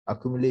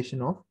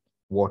accumulation of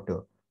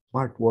water.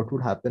 But what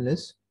would happen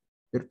is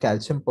your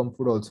calcium pump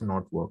would also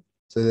not work.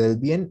 So there'll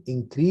be an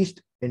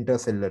increased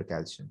intracellular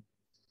calcium.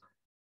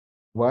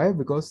 Why?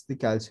 Because the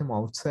calcium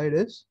outside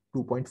is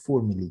 2.4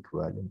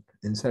 milliequivalent.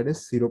 Inside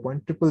is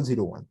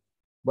 0.0001.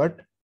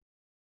 But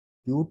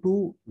due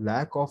to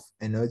lack of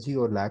energy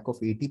or lack of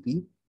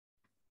ATP,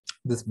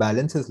 this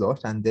balance is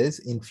lost and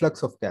there's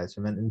influx of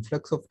calcium. And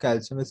influx of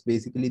calcium is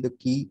basically the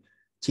key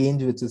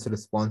change which is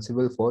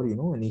responsible for,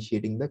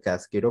 initiating the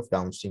cascade of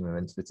downstream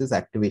events, which is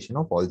activation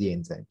of all the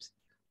enzymes.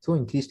 So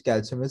increased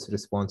calcium is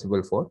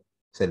responsible for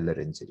cellular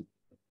injury.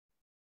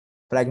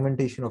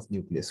 Fragmentation of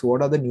nucleus. So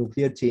what are the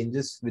nuclear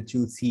changes which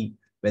you see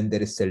when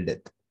there is cell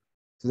death?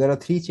 So there are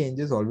 3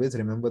 changes. Always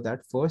remember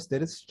that. First,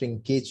 there is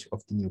shrinkage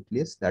of the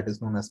nucleus, that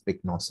is known as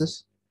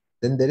pycnosis.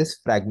 Then there is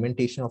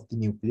fragmentation of the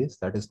nucleus,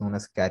 that is known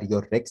as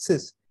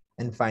karyorrhexis.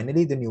 And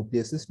finally, the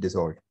nucleus is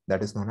dissolved,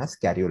 that is known as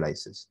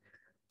karyolysis.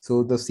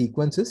 So the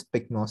sequence is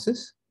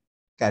pycnosis,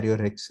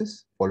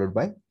 karyorrhexis, followed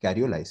by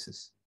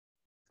karyolysis.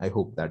 I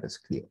hope that is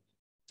clear.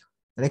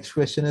 The next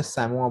question is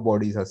Samoa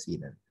bodies are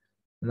seen in.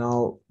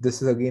 Now,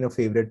 this is again a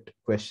favorite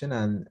question,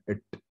 and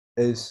it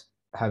is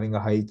having a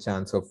high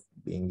chance of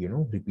being,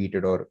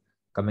 repeated or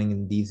coming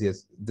in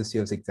this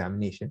year's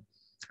examination.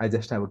 I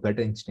just have a gut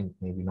instinct,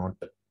 maybe not.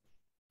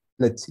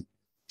 Let's see.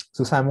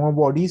 So Samoa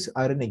bodies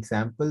are an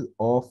example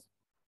of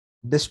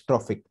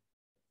dystrophic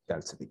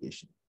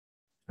calcification,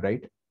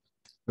 right?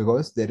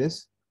 Because there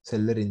is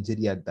cellular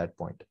injury at that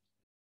point.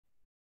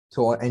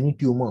 So, or any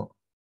tumor,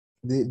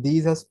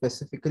 these are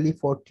specifically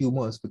for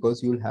tumors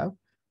because you'll have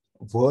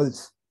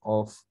whorls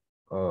of,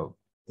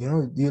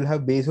 you'll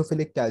have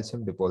basophilic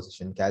calcium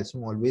deposition.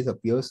 Calcium always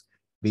appears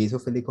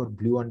basophilic or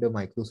blue under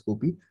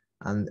microscopy,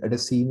 and it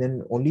is seen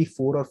in only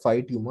 4 or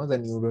 5 tumors,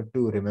 and you have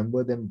to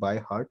remember them by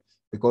heart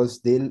because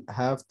they'll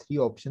have 3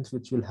 options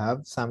which will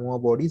have Samoa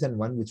bodies and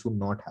 1 which will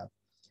not have.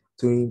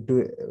 So you need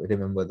to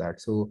remember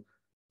that. So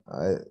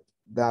uh,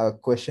 the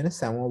question is,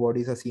 Samoa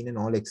bodies are seen in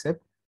all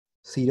except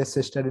serous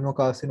cyst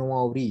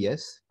adenocarcinoma ovary,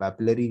 yes.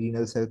 Papillary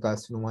renal cell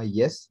carcinoma,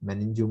 yes.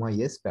 Meningioma,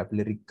 yes.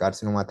 Papillary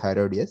carcinoma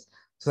thyroid, yes.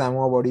 So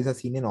Samoa bodies are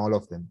seen in all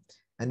of them.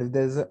 And if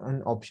there's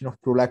an option of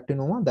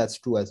prolactinoma, that's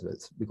true as well,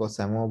 because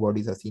Samoa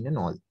bodies are seen in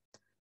all.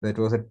 That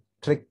was a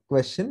trick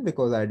question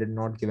because I did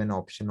not give an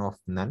option of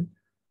none.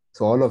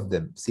 So all of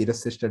them,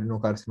 serous cyst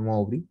adenocarcinoma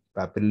ovary,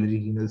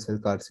 papillary renal cell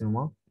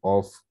carcinoma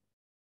of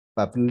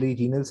papillary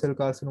renal cell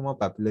carcinoma,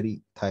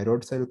 papillary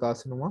thyroid cell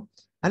carcinoma,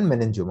 and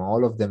meningioma.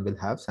 All of them will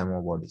have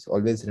Samoa bodies.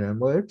 Always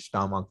remember it,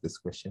 star mark this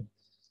question.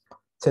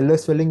 Cellular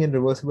swelling in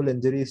reversible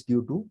injury is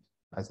due to,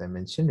 as I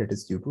mentioned, it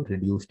is due to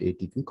reduced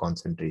ATP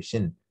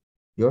concentration.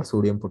 Your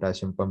sodium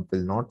potassium pump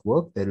will not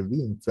work. There will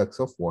be influx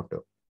of water.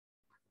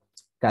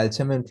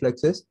 Calcium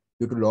influx is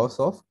due to loss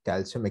of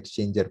calcium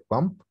exchanger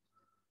pump,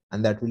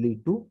 and that will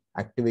lead to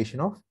activation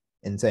of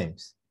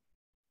enzymes.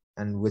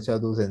 And which are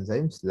those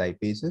enzymes?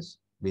 Lipases,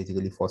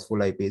 basically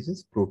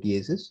phospholipases,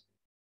 proteases,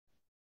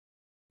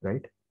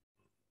 right?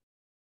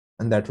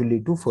 And that will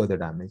lead to further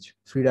damage.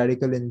 Free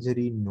radical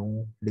injury,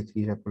 no.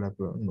 Decrease,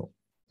 no,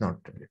 not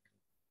really.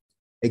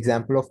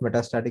 Example of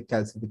metastatic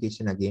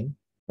calcification again.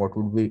 What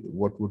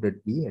would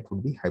it be? It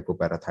would be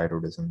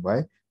hypoparathyroidism.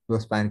 Why?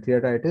 Because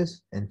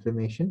pancreatitis,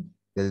 inflammation,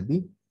 there will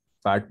be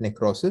fat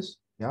necrosis,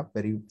 yeah,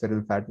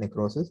 peripheral fat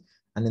necrosis,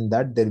 and in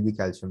that there will be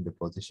calcium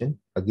deposition.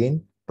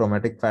 Again,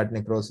 traumatic fat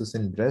necrosis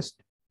in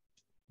breast,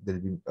 there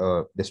will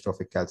be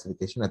dystrophic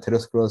calcification.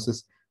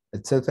 Atherosclerosis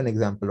itself an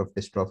example of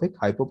dystrophic.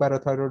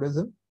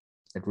 Hypoparathyroidism,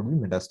 it would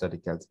be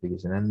metastatic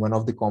calcification. And one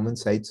of the common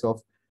sites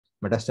of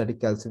metastatic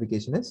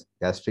calcification is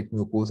gastric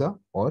mucosa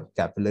or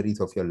capillaries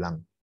of your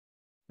lung,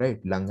 right?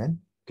 Lung and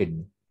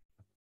kidney.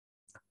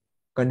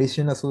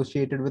 Condition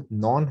associated with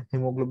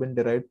non-hemoglobin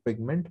derived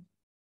pigment,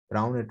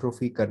 brown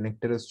atrophy,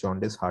 kernicterus,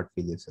 jaundice, heart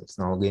failure cells.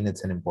 Now, again,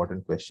 it's an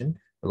important question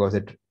because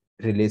it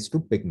relates to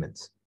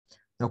pigments.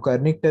 Now,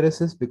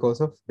 kernicterus is because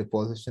of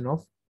deposition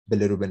of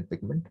bilirubin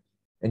pigment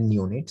in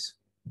neonates.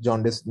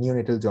 Jaundice,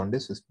 neonatal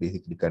jaundice is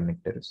basically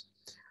kernicterus.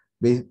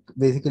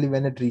 Basically,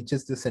 when it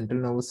reaches the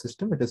central nervous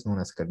system, it is known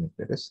as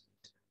kernicterus.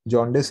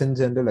 Jaundice in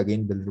general,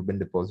 again, bilirubin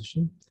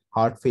deposition.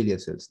 Heart failure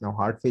cells. Now,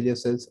 heart failure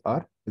cells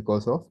are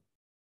because of,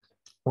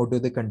 what do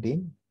they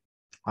contain?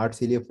 Heart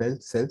failure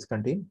cells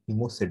contain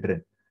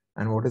hemosiderin.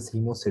 And what is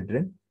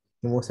hemosiderin?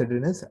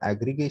 Hemosiderin is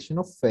aggregation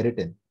of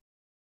ferritin,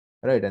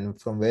 right?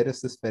 And from where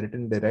is this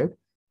ferritin derived?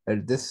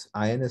 This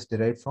iron is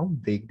derived from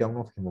breakdown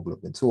of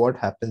hemoglobin. So what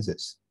happens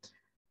is,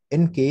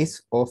 in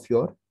case of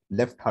your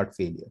left heart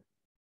failure,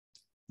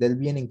 there will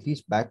be an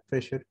increased back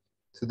pressure.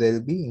 So there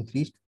will be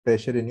increased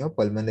pressure in your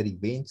pulmonary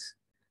veins.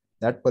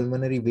 That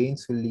pulmonary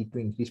veins will lead to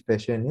increased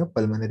pressure in your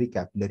pulmonary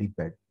capillary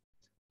bed.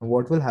 And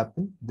what will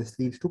happen? This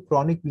leads to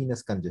chronic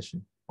venous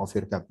congestion of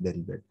your capillary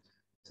bed.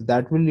 So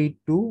that will lead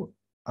to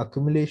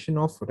accumulation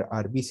of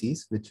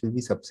RBCs, which will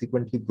be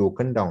subsequently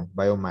broken down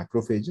by your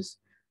macrophages.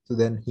 So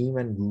then heme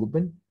and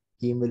globin,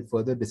 heme will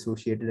further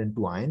dissociate it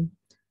into iron.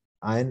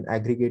 Iron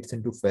aggregates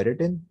into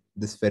ferritin.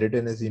 This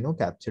ferritin is,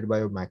 captured by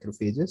your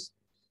macrophages.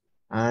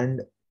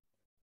 And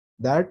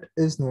that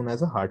is known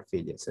as a heart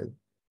failure cell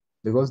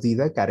because these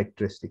are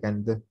characteristic.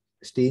 And the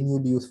stain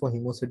you'll use for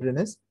hemosiderin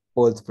is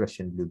Pearl's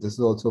Prussian blue. This is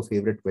also a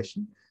favorite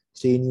question.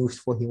 Stain used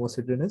for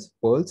hemosiderin is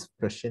Pearl's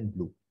Prussian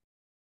blue.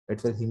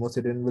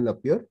 Hemosiderin will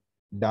appear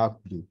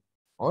dark blue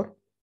or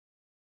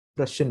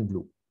Prussian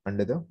blue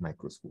under the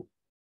microscope.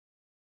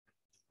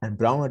 And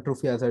brown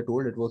atrophy, as I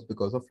told, it was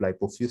because of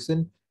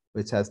lipofuscin,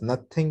 which has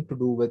nothing to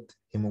do with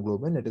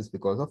hemoglobin. It is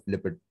because of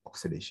lipid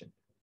oxidation.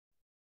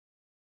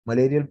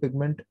 Malarial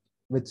pigment,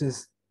 which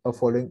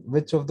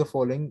of the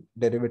following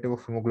derivative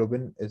of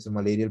hemoglobin is a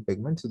malarial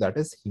pigment? So that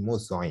is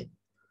hemozoin.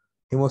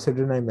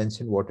 Hemosiderin, I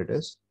mentioned what it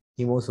is.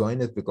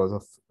 Hemozoin is because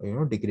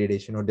of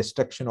degradation or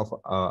destruction of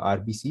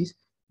RBCs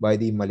by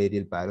the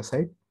malarial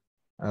parasite,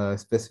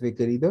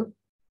 specifically the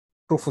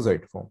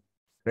trophozoite form,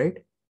 right?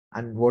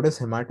 And what is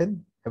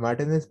hematin?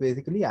 Hematin is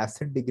basically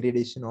acid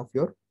degradation of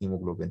your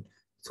hemoglobin.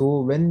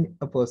 So when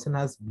a person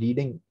has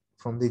bleeding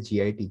from the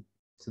GIT,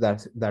 so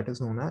that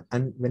is known as,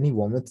 and when he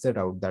vomits that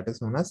out, that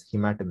is known as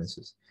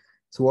hematemesis.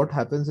 So what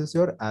happens is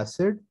your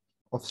acid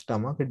of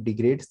stomach, it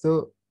degrades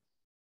the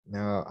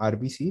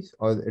RBCs,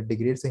 or it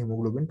degrades the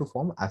hemoglobin to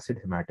form acid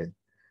hematin.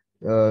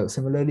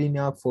 Similarly, in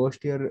our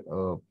first year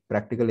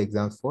practical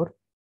exams for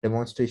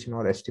demonstration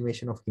or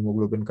estimation of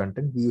hemoglobin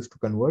content, we used to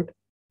convert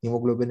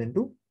hemoglobin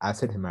into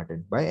acid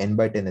hematin by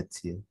N/10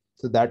 HCl.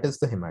 So that is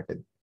the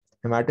hematin.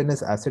 Hematin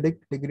is acidic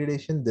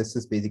degradation. This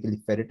is basically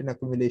ferritin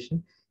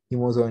accumulation.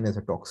 Hemozoin is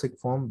a toxic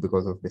form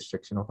because of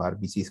destruction of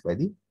RBCs by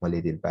the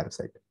malarial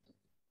parasite.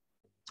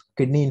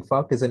 Kidney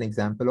infarct is an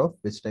example of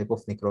which type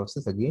of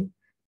necrosis? Again,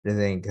 it is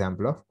an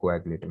example of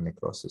coagulative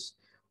necrosis.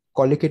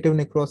 Collicative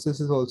necrosis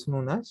is also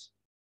known as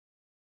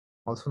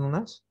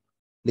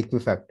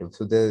liquefactive.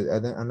 So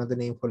another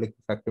name for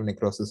liquefactive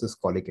necrosis is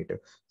collicative.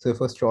 So if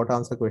a short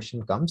answer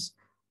question comes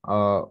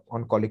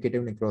on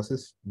collicative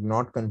necrosis,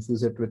 not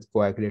confuse it with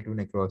coagulative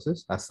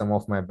necrosis, as some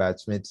of my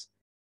batchmates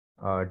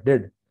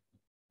did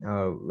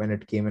when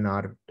it came in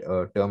our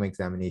term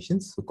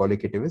examinations. So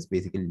collicative is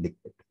basically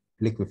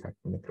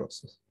liquefactive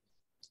necrosis.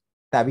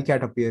 Tabby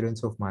cat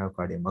appearance of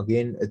myocardium.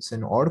 Again, it's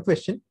an odd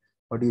question,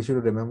 but you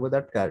should remember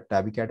that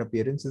tabby cat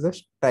appearance is a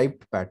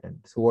striped pattern.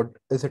 So what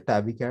is a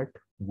tabby cat?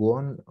 Go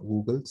on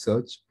Google,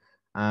 search,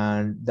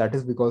 and that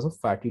is because of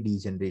fatty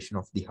degeneration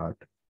of the heart.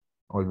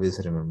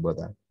 Always remember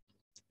that.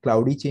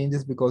 Cloudy change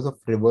is because of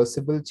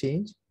reversible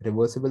change,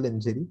 reversible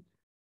injury,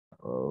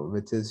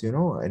 which is,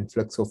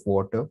 influx of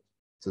water.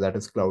 So that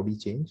is cloudy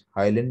change.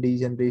 Hyaline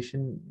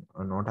degeneration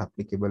are not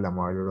applicable.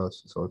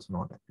 Amyloidosis also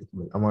not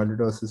applicable.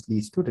 Amyloidosis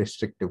leads to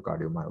restrictive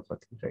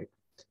cardiomyopathy, right?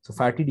 So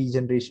fatty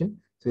degeneration.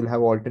 So you'll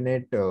have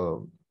alternate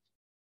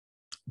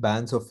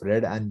bands of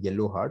red and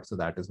yellow heart. So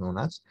that is known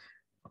as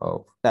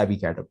tabby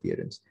cat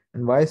appearance.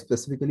 And why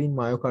specifically in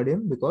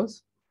myocardium?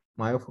 Because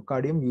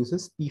myocardium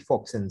uses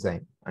PFOX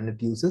enzyme and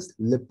it uses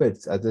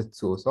lipids as its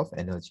source of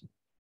energy,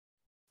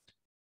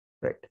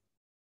 right?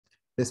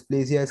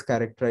 Dysplasia is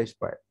characterized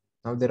by.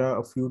 Now, there are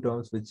a few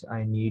terms which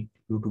I need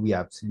you to be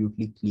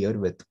absolutely clear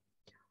with.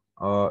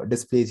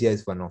 Dysplasia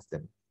is one of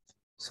them.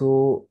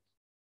 So,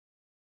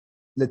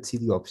 let's see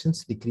the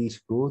options.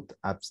 Decreased growth,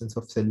 absence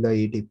of cellular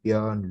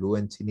atopia, and low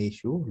NC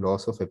ratio,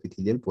 loss of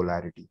epithelial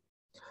polarity.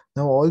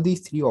 Now, all these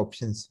three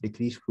options,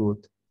 decreased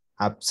growth,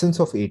 absence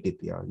of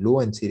atopia,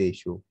 low NC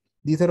ratio,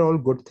 these are all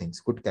good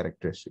things, good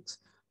characteristics.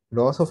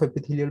 Loss of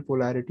epithelial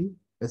polarity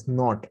is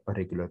not a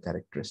regular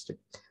characteristic.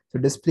 So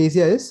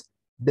dysplasia is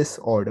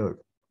disordered.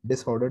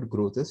 Disordered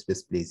growth is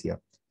dysplasia.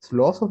 So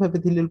loss of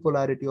epithelial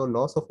polarity or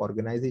loss of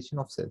organization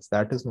of cells,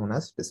 that is known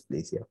as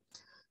dysplasia.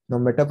 Now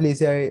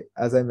metaplasia,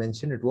 as I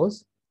mentioned, it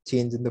was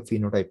change in the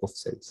phenotype of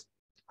cells.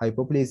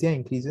 Hypoplasia,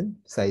 increase in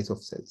size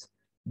of cells.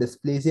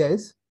 Dysplasia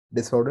is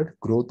disordered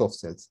growth of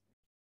cells.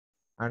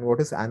 And what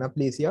is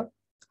anaplasia?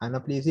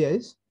 Anaplasia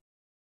is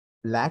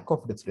lack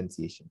of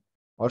differentiation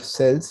or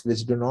cells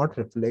which do not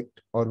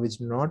reflect or which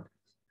do not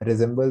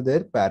resemble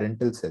their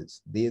parental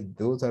cells.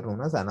 Those are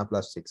known as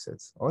anaplastic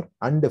cells or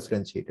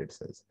undifferentiated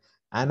cells.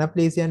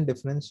 Anaplasia and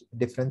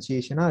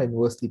differentiation are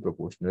inversely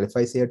proportional. If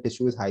I say a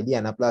tissue is highly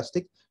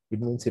anaplastic,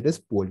 it means it is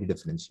poorly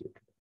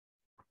differentiated.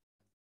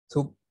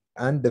 So,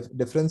 and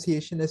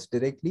differentiation is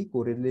directly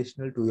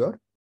correlational to your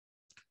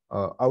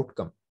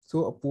outcome.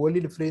 So a poorly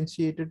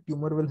differentiated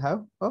tumor will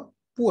have a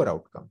poor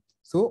outcome.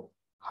 So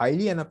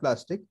highly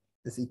anaplastic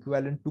is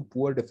equivalent to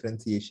poor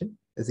differentiation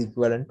is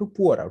equivalent to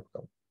poor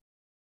outcome.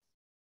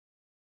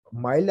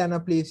 Mild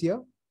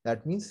anaplasia,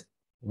 that means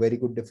very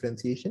good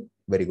differentiation,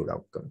 very good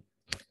outcome.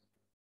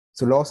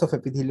 So loss of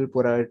epithelial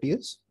polarity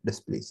is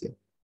dysplasia.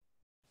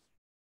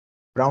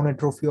 Brown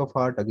atrophy of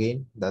heart,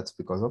 again, that's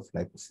because of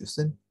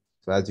lipofuscin.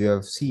 So as you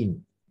have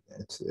seen,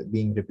 it's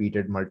being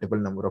repeated multiple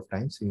number of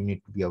times, so you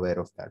need to be aware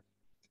of that.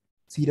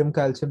 Serum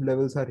calcium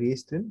levels are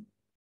raised in,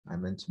 I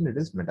mentioned it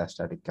is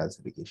metastatic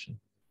calcification.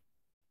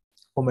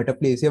 For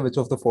metaplasia, which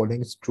of the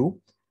following is true?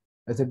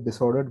 Is it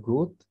disordered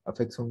growth,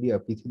 affects only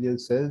epithelial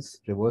cells,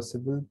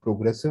 reversible,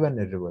 progressive, and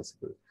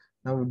irreversible?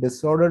 Now,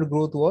 disordered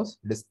growth was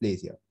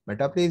dysplasia.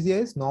 Metaplasia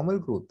is normal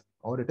growth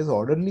or it is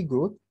orderly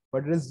growth,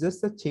 but it is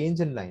just a change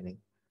in lining.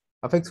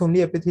 Affects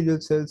only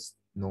epithelial cells?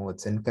 No,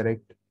 it's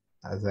incorrect.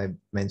 As I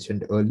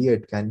mentioned earlier,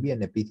 it can be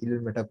an epithelial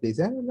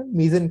metaplasia and a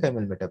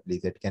mesenchymal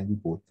metaplasia. It can be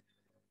both.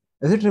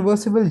 Is it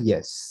reversible?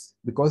 Yes,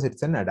 because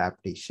it's an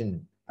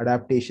adaptation.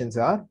 Adaptations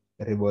are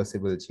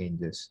reversible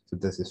changes. So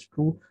this is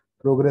true.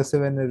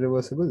 Progressive and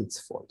irreversible,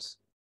 it's false.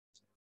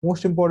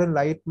 Most important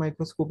light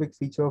microscopic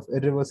feature of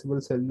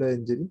irreversible cellular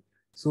injury.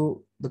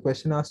 So the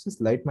question asked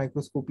is light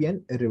microscopy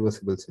and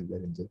irreversible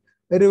cellular injury.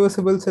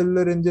 Irreversible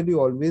cellular injury,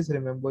 always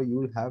remember you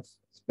will have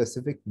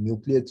specific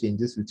nuclear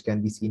changes which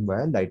can be seen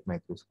by a light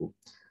microscope.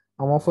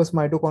 Amorphous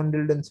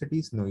mitochondrial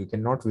densities, no, you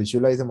cannot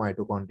visualize a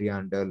mitochondria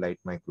under light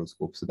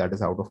microscope. So that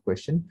is out of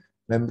question.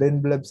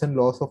 Membrane blebs and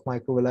loss of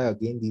microvilli,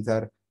 again, these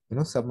are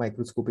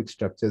submicroscopic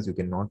structures. You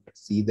cannot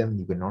see them,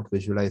 you cannot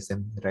visualize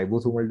them.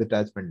 Ribosomal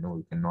detachment, no,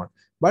 you cannot.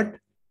 But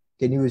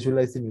can you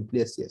visualize the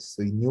nucleus? Yes.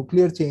 So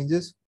nuclear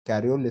changes,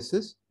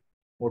 karyolysis,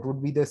 what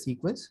would be the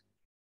sequence?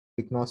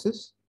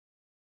 Pycnosis,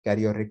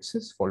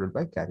 karyorrhexis, followed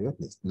by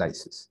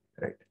karyolysis,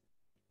 right?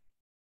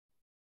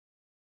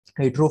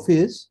 Atrophy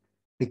is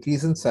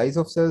decrease in size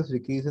of cells,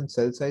 decrease in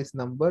cell size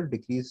number,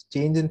 decrease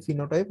change in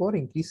phenotype, or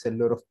increase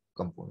cellular of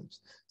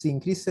components. See,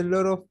 increase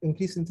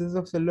synthesis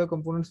of cellular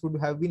components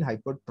would have been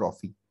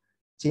hypertrophy.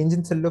 Change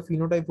in cellular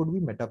phenotype would be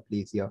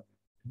metaplasia.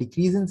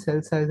 Decrease in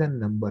cell size and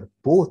number,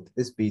 both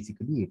is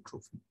basically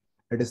atrophy.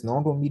 It is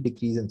not only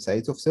decrease in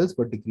size of cells,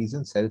 but decrease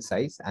in cell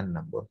size and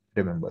number.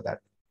 Remember that.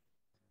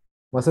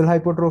 Muscle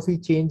hypertrophy,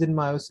 change in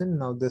myosin.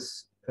 Now,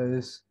 this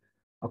is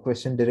a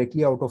question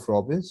directly out of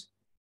Robbins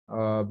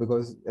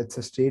because it's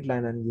a straight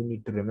line and you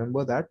need to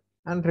remember that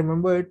and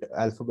remember it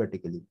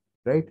alphabetically,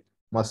 right?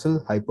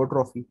 Muscle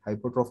hypertrophy.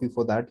 Hypertrophy,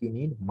 for that you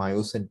need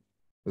myosin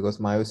because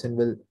myosin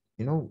will,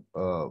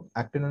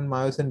 actin and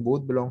myosin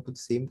both belong to the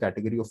same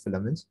category of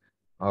filaments,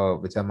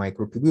 which are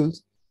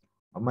microtubules,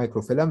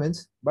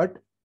 microfilaments, but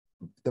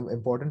the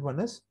important one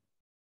is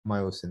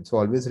myosin. So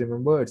always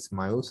remember it's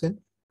myosin.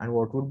 And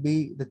what would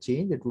be the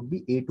change? It would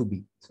be A to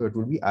B. So it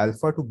would be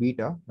alpha to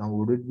beta. Now,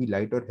 would it be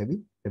light or heavy?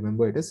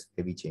 Remember, it is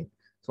heavy chain.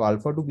 So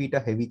alpha to beta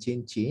heavy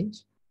chain change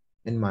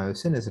in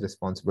myosin is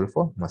responsible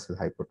for muscle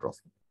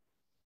hypertrophy.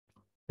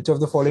 Which of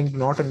the following do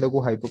not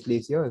undergo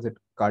hyperplasia? Is it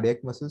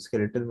cardiac muscle,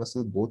 skeletal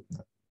muscle, both?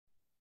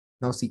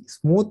 Now see,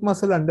 smooth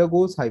muscle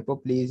undergoes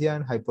hyperplasia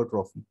and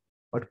hypertrophy,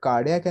 but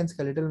cardiac and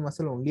skeletal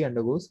muscle only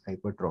undergoes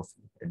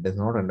hypertrophy. It does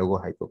not undergo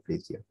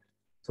hyperplasia.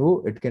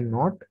 So it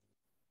cannot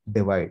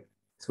divide.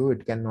 So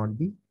it cannot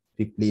be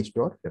replaced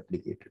or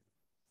replicated.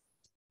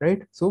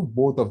 Right? So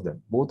both of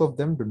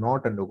them do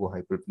not undergo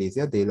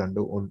hyperplasia. They'll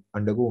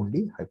undergo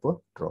only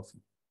hypertrophy.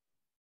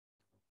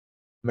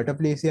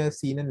 Metaplasia is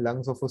seen in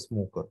lungs of a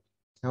smoker.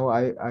 Now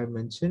I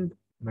mentioned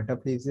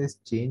metaplasia is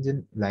change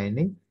in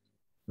lining,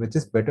 which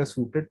is better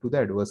suited to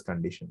the adverse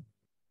condition.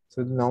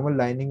 So the normal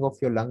lining of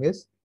your lung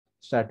is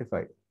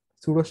stratified,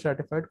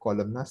 pseudostratified,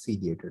 columnar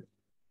ciliated.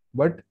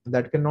 But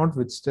that cannot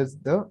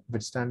withstand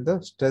the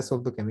stress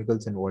of the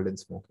chemicals involved in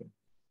smoking.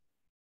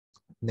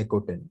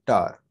 Nicotine,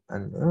 tar,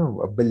 and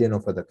a billion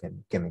of other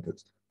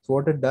chemicals. So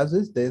what it does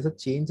is there is a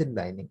change in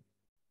lining.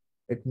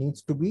 It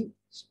needs to be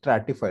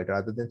stratified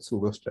rather than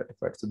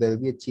pseudostratified. So there will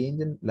be a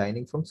change in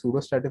lining from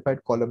pseudostratified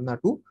columnar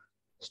to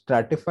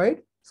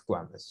stratified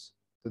squamous.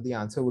 So the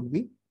answer would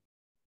be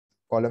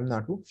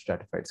columnar to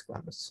stratified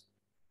squamous.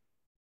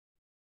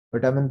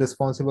 Vitamin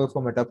responsible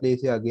for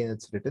metaplasia, again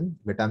it's written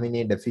vitamin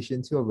A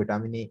deficiency or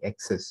vitamin A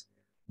excess.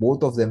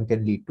 Both of them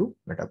can lead to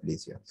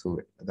metaplasia. So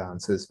the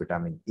answer is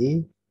vitamin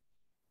A.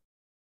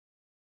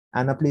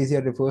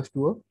 Anaplasia refers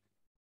to a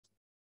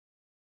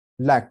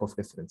lack of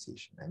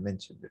differentiation. I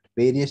mentioned it.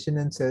 Variation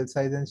in cell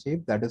size and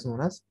shape, that is known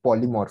as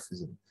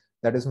polymorphism.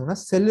 That is known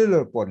as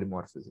cellular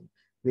polymorphism.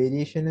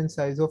 Variation in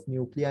size of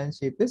nuclei and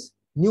shape is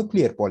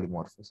nuclear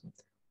polymorphism.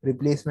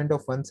 Replacement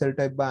of one cell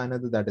type by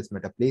another, that is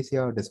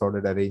metaplasia.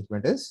 Disordered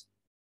arrangement is,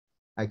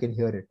 I can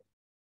hear it,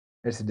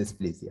 it's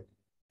dysplasia.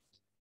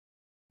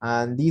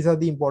 And these are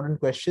the important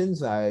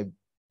questions. I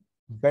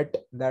bet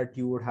that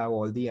you would have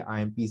all the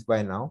IMPs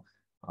by now.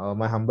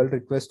 My humble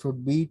request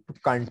would be to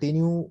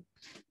continue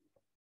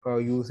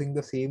using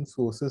the same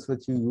sources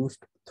which you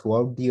used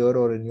throughout the year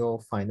or in your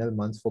final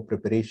months for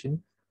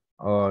preparation.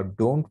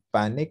 Don't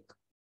panic.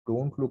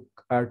 Don't look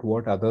at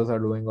what others are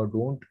doing or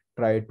don't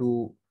try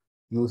to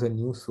use a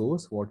new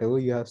source. Whatever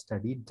you have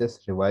studied,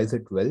 just revise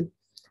it well.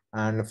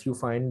 And if you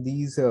find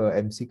these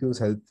MCQs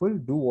helpful,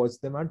 do watch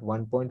them at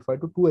 1.5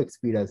 to 2x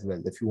speed as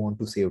well if you want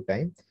to save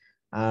time.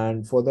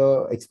 And for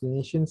the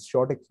explanations,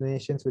 short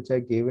explanations which I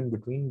gave in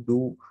between,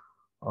 do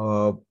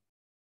uh,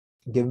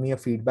 give me a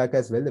feedback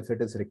as well if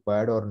it is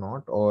required or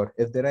not, or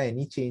if there are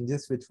any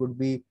changes which would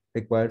be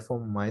required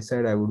from my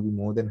side. I would be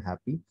more than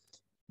happy,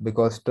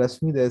 because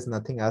trust me, there's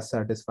nothing as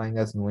satisfying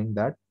as knowing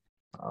that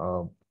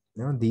uh,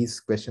 these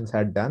questions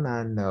had done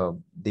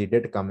and they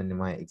did come in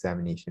my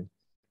examination.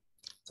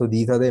 So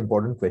these are the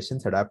important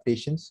questions.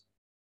 Adaptations,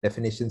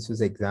 definitions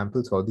with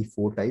examples, all the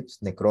 4 types.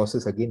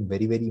 Necrosis, again,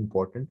 very, very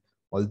important.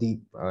 All the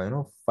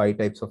 5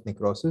 types of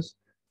necrosis.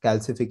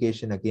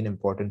 Calcification, again,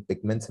 important.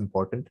 Pigments,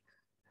 important.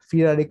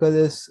 Free radical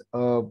is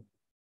a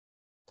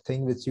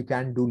thing which you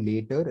can do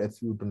later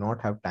if you do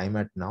not have time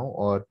at now,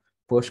 or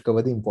first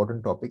cover the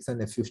important topics,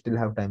 and if you still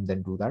have time,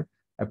 then do that.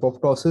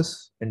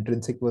 Apoptosis,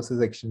 intrinsic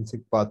versus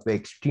extrinsic pathway,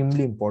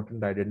 extremely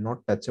important. I did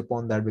not touch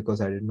upon that because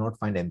I did not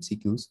find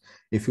MCQs.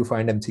 If you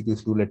find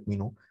MCQs, do let me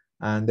know.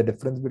 And the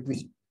difference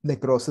between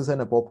necrosis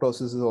and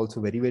apoptosis is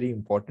also very, very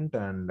important.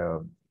 And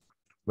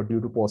but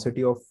due to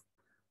paucity of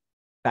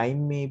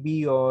time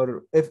maybe,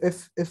 or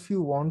if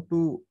you want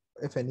to,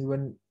 if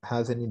anyone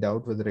has any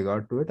doubt with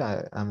regard to it,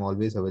 I'm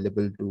always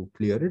available to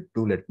clear it.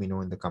 Do let me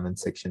know in the comment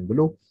section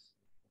below.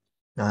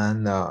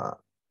 And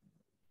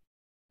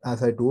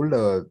as I told,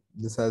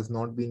 this has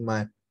not been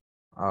my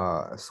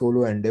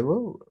solo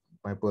endeavor,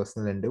 my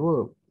personal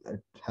endeavor.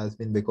 It has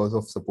been because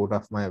of support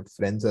of my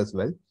friends as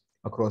well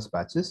across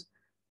batches.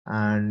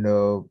 And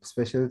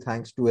special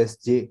thanks to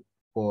SJ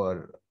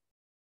for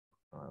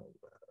uh,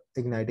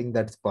 igniting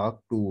that spark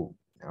to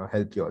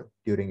help you all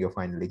during your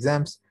final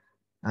exams.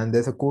 And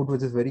there's a quote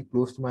which is very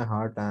close to my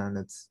heart, and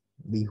it's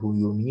be who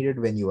you needed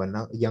when you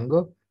were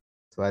younger.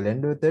 So I'll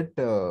end with it.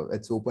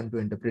 It's open to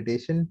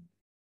interpretation.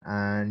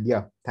 And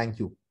yeah, thank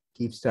you.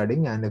 Keep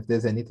studying. And if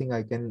there's anything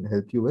I can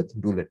help you with,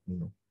 do let me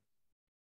know.